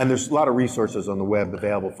different. And there's a lot of resources on the web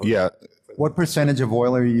available for Yeah. What percentage of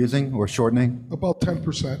oil are you using or shortening? About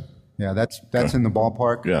 10%. Yeah, that's in the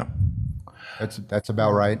ballpark. Yeah. That's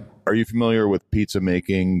about right. Are you familiar with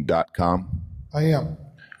pizzamaking.com? I am.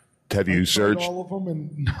 Have you searched all of them,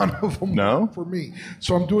 and none of them work for me.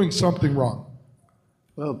 So I'm doing something wrong.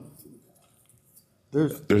 Well,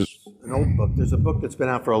 there's an old book. There's a book that's been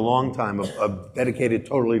out for a long time, dedicated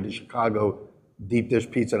totally to Chicago deep dish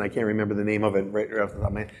pizza, and I can't remember the name of it right off the top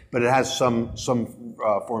of my head. But it has some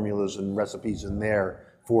formulas and recipes in there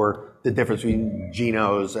for the difference between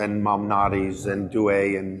Geno's and Malnati's and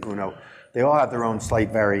Douai and Uno. They all have their own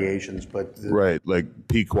slight variations, but right, like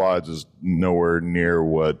Pequod's is nowhere near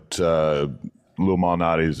what Lou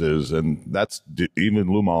Malnati's is, and even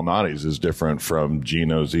Lou Malnati's is different from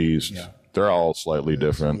Geno's East. Yeah. They're all slightly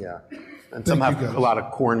different. Yeah, and some have a lot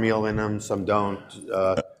of cornmeal in them, some don't.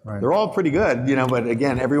 Right. They're all pretty good, but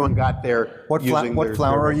again, everyone got their What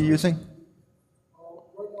flour are you using?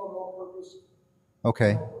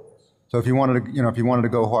 Okay, so if you wanted to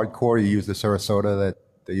go hardcore, you use the Sarasota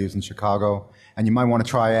they use in Chicago. And you might want to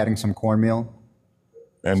try adding some cornmeal.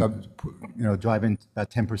 And drive in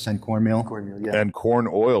about 10% cornmeal. And corn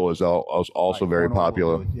oil is also very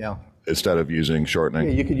popular. Yeah. Instead of using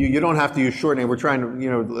shortening. Yeah, you don't have to use shortening. We're trying to,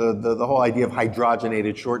 the whole idea of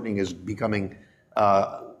hydrogenated shortening is becoming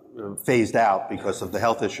phased out because of the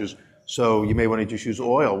health issues. So you may want to just use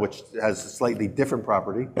oil, which has a slightly different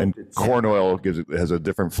property. And corn oil has a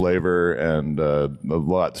different flavor and a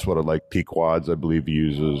lot sort of like Pequod's, I believe,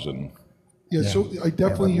 uses. And yeah, so I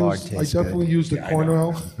definitely use the corn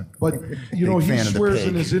oil, but he swears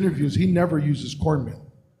in his interviews he never uses cornmeal.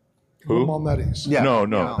 Who? Malnati's. Yeah,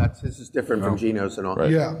 no. This is different from Gino's and all. Right.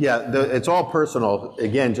 Yeah, it's all personal.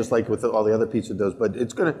 Again, just like with all the other pizza doughs, but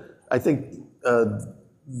it's gonna. I think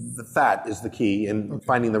the fat is the key, and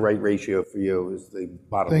finding the right ratio for you is the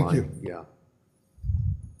bottom line. Thank you. Yeah.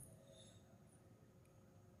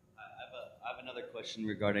 I have another question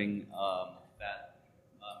regarding fat.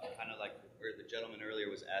 Kind of like where the gentleman earlier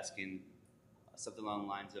was asking something along the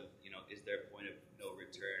lines of, is there a point of no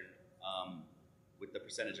return with the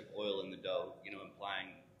percentage of oil in the dough,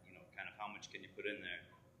 implying, kind of how much can you put in there.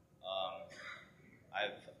 I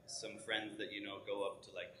have some friends that, go up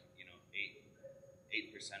to like,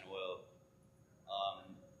 8% oil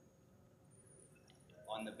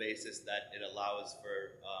on the basis that it allows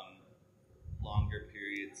for longer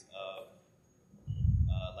periods of,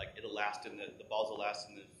 like it'll last the balls will last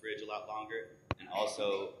in the fridge a lot longer. And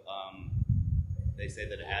also, they say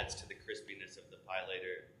that it adds to the crispiness of the pie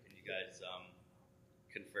later. Can you guys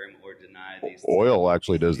confirm or deny these? Oil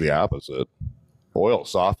actually does the opposite. Oil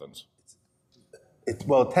softens. It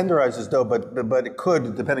tenderizes dough, but it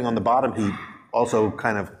could, depending on the bottom heat, also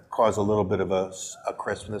kind of cause a little bit of a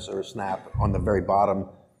crispness or a snap on the very bottom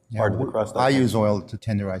part of the crust. I use oil to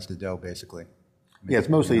tenderize the dough, basically. Yeah, it's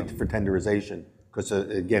mostly for tenderization because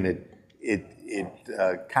again,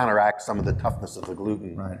 it counteracts some of the toughness of the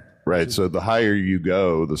gluten. Right. So the higher you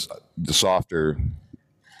go, the softer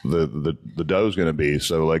the dough is going to be.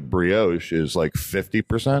 So like brioche is like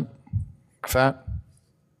 50% fat,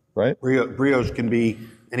 right? Brioche can be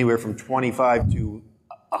anywhere from 25 to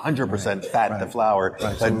 100% fat in the flour,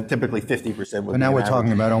 but typically 50%. But now we're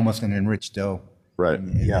talking about almost an enriched dough. Right.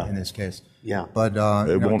 In this case. Yeah. But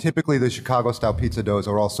typically the Chicago-style pizza doughs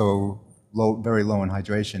are also very low in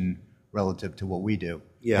hydration relative to what we do.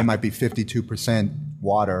 Yeah. It might be 52%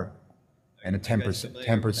 water and a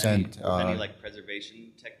 10%. Any like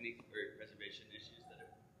preservation technique or preservation issues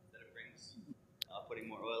that it brings putting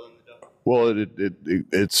more oil in the dough? Well,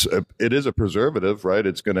 it is a preservative, right?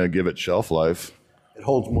 It's going to give it shelf life. It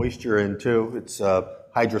holds moisture in too. It's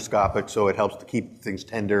hygroscopic, so it helps to keep things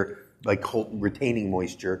tender, like retaining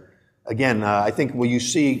moisture. Again, I think you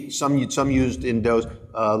see some used in doughs,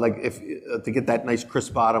 like if to get that nice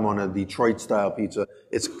crisp bottom on a Detroit style pizza,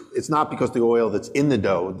 it's not because the oil that's in the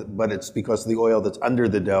dough, but it's because the oil that's under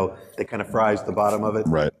the dough that kind of fries the bottom of it.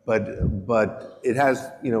 Right. But it has,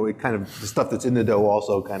 it kind of, the stuff that's in the dough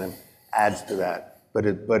also kind of adds to that. But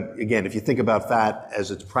again, if you think about fat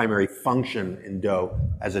as its primary function in dough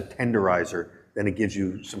as a tenderizer, then it gives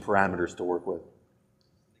you some parameters to work with.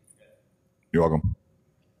 You're welcome.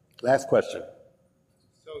 Last question.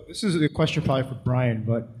 So this is a question probably for Brian,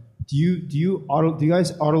 but do you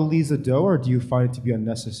guys auto-lease the dough, or do you find it to be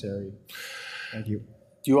unnecessary? Thank you.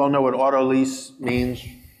 Do you all know what auto-lease means?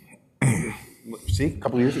 See, a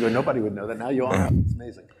couple of years ago, nobody would know that. Now you all know. It's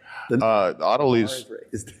amazing. Auto-lease,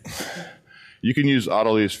 you can use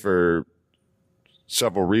auto-lease for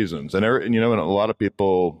several reasons. And a lot of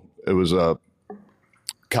people, it was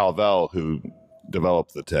Calvel who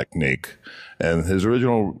developed the technique. And his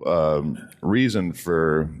original reason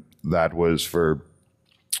for that was for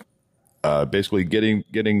basically getting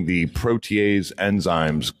the protease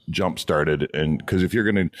enzymes jump started. And because if you're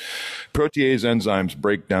going to, protease enzymes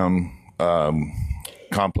break down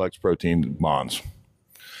complex protein bonds.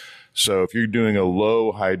 So if you're doing a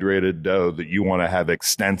low hydrated dough that you want to have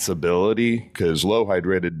extensibility, because low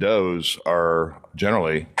hydrated doughs are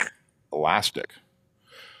generally elastic.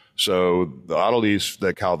 So the autolyse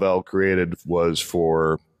that Calvel created was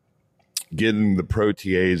for getting the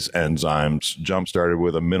protease enzymes jump started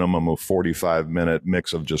with a minimum of 45-minute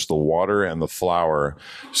mix of just the water and the flour,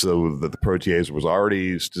 so that the protease was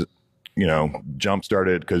already jump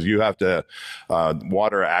started, because you have to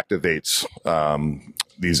water activates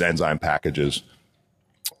these enzyme packages.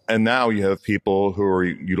 And now you have people who are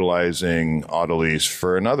utilizing autolyse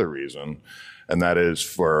for another reason, and that is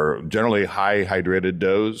for generally high hydrated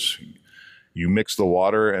doughs. You mix the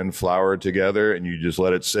water and flour together and you just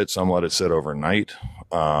let it sit. Some let it sit overnight,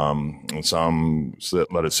 and some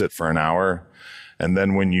let it sit for an hour. And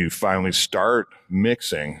then when you finally start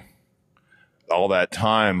mixing, all that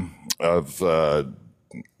time of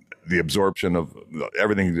the absorption of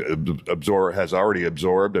everything has already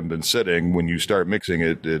absorbed and been sitting. When you start mixing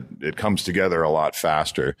it comes together a lot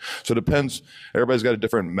faster. So it depends. Everybody's got a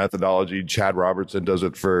different methodology. Chad Robertson does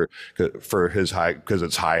it for his high, because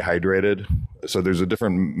it's high hydrated. So there's a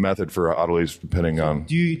different method for autolyse depending on.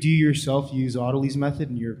 Do you yourself use autolyse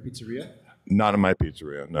method in your pizzeria? Not in my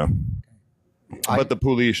pizzeria, no. But the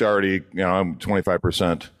pouliche already, I'm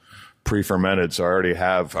 25% pre-fermented, so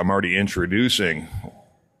I'm already introducing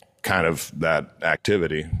kind of that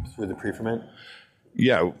activity. Through the pre-ferment?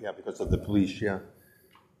 Yeah. Yeah, because of the pouliche, yeah.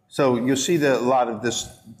 So you'll see a lot of this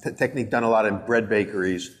technique done a lot in bread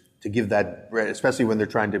bakeries to give that bread, especially when they're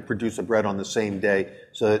trying to produce a bread on the same day.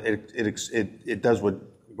 So it does what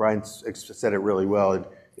Brian said it really well.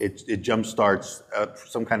 It jump starts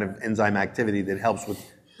some kind of enzyme activity that helps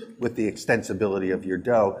with the extensibility of your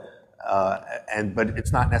dough. But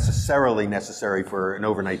it's not necessarily necessary for an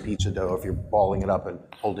overnight pizza dough if you're balling it up and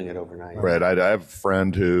holding it overnight. Right. I have a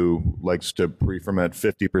friend who likes to pre-ferment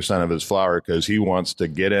 50% of his flour because he wants to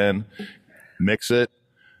get in, mix it,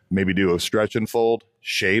 maybe do a stretch and fold,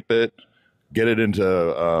 shape it, get it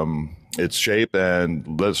into its shape,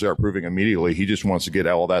 and let's start proving immediately. He just wants to get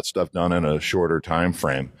all that stuff done in a shorter time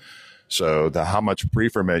frame. So how much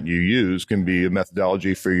pre-ferment you use can be a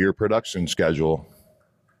methodology for your production schedule.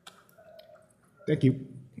 Thank you.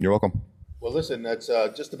 You're welcome. Well, listen, that's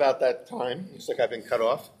just about that time. Looks like I've been cut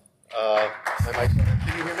off.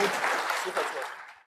 Can you hear me?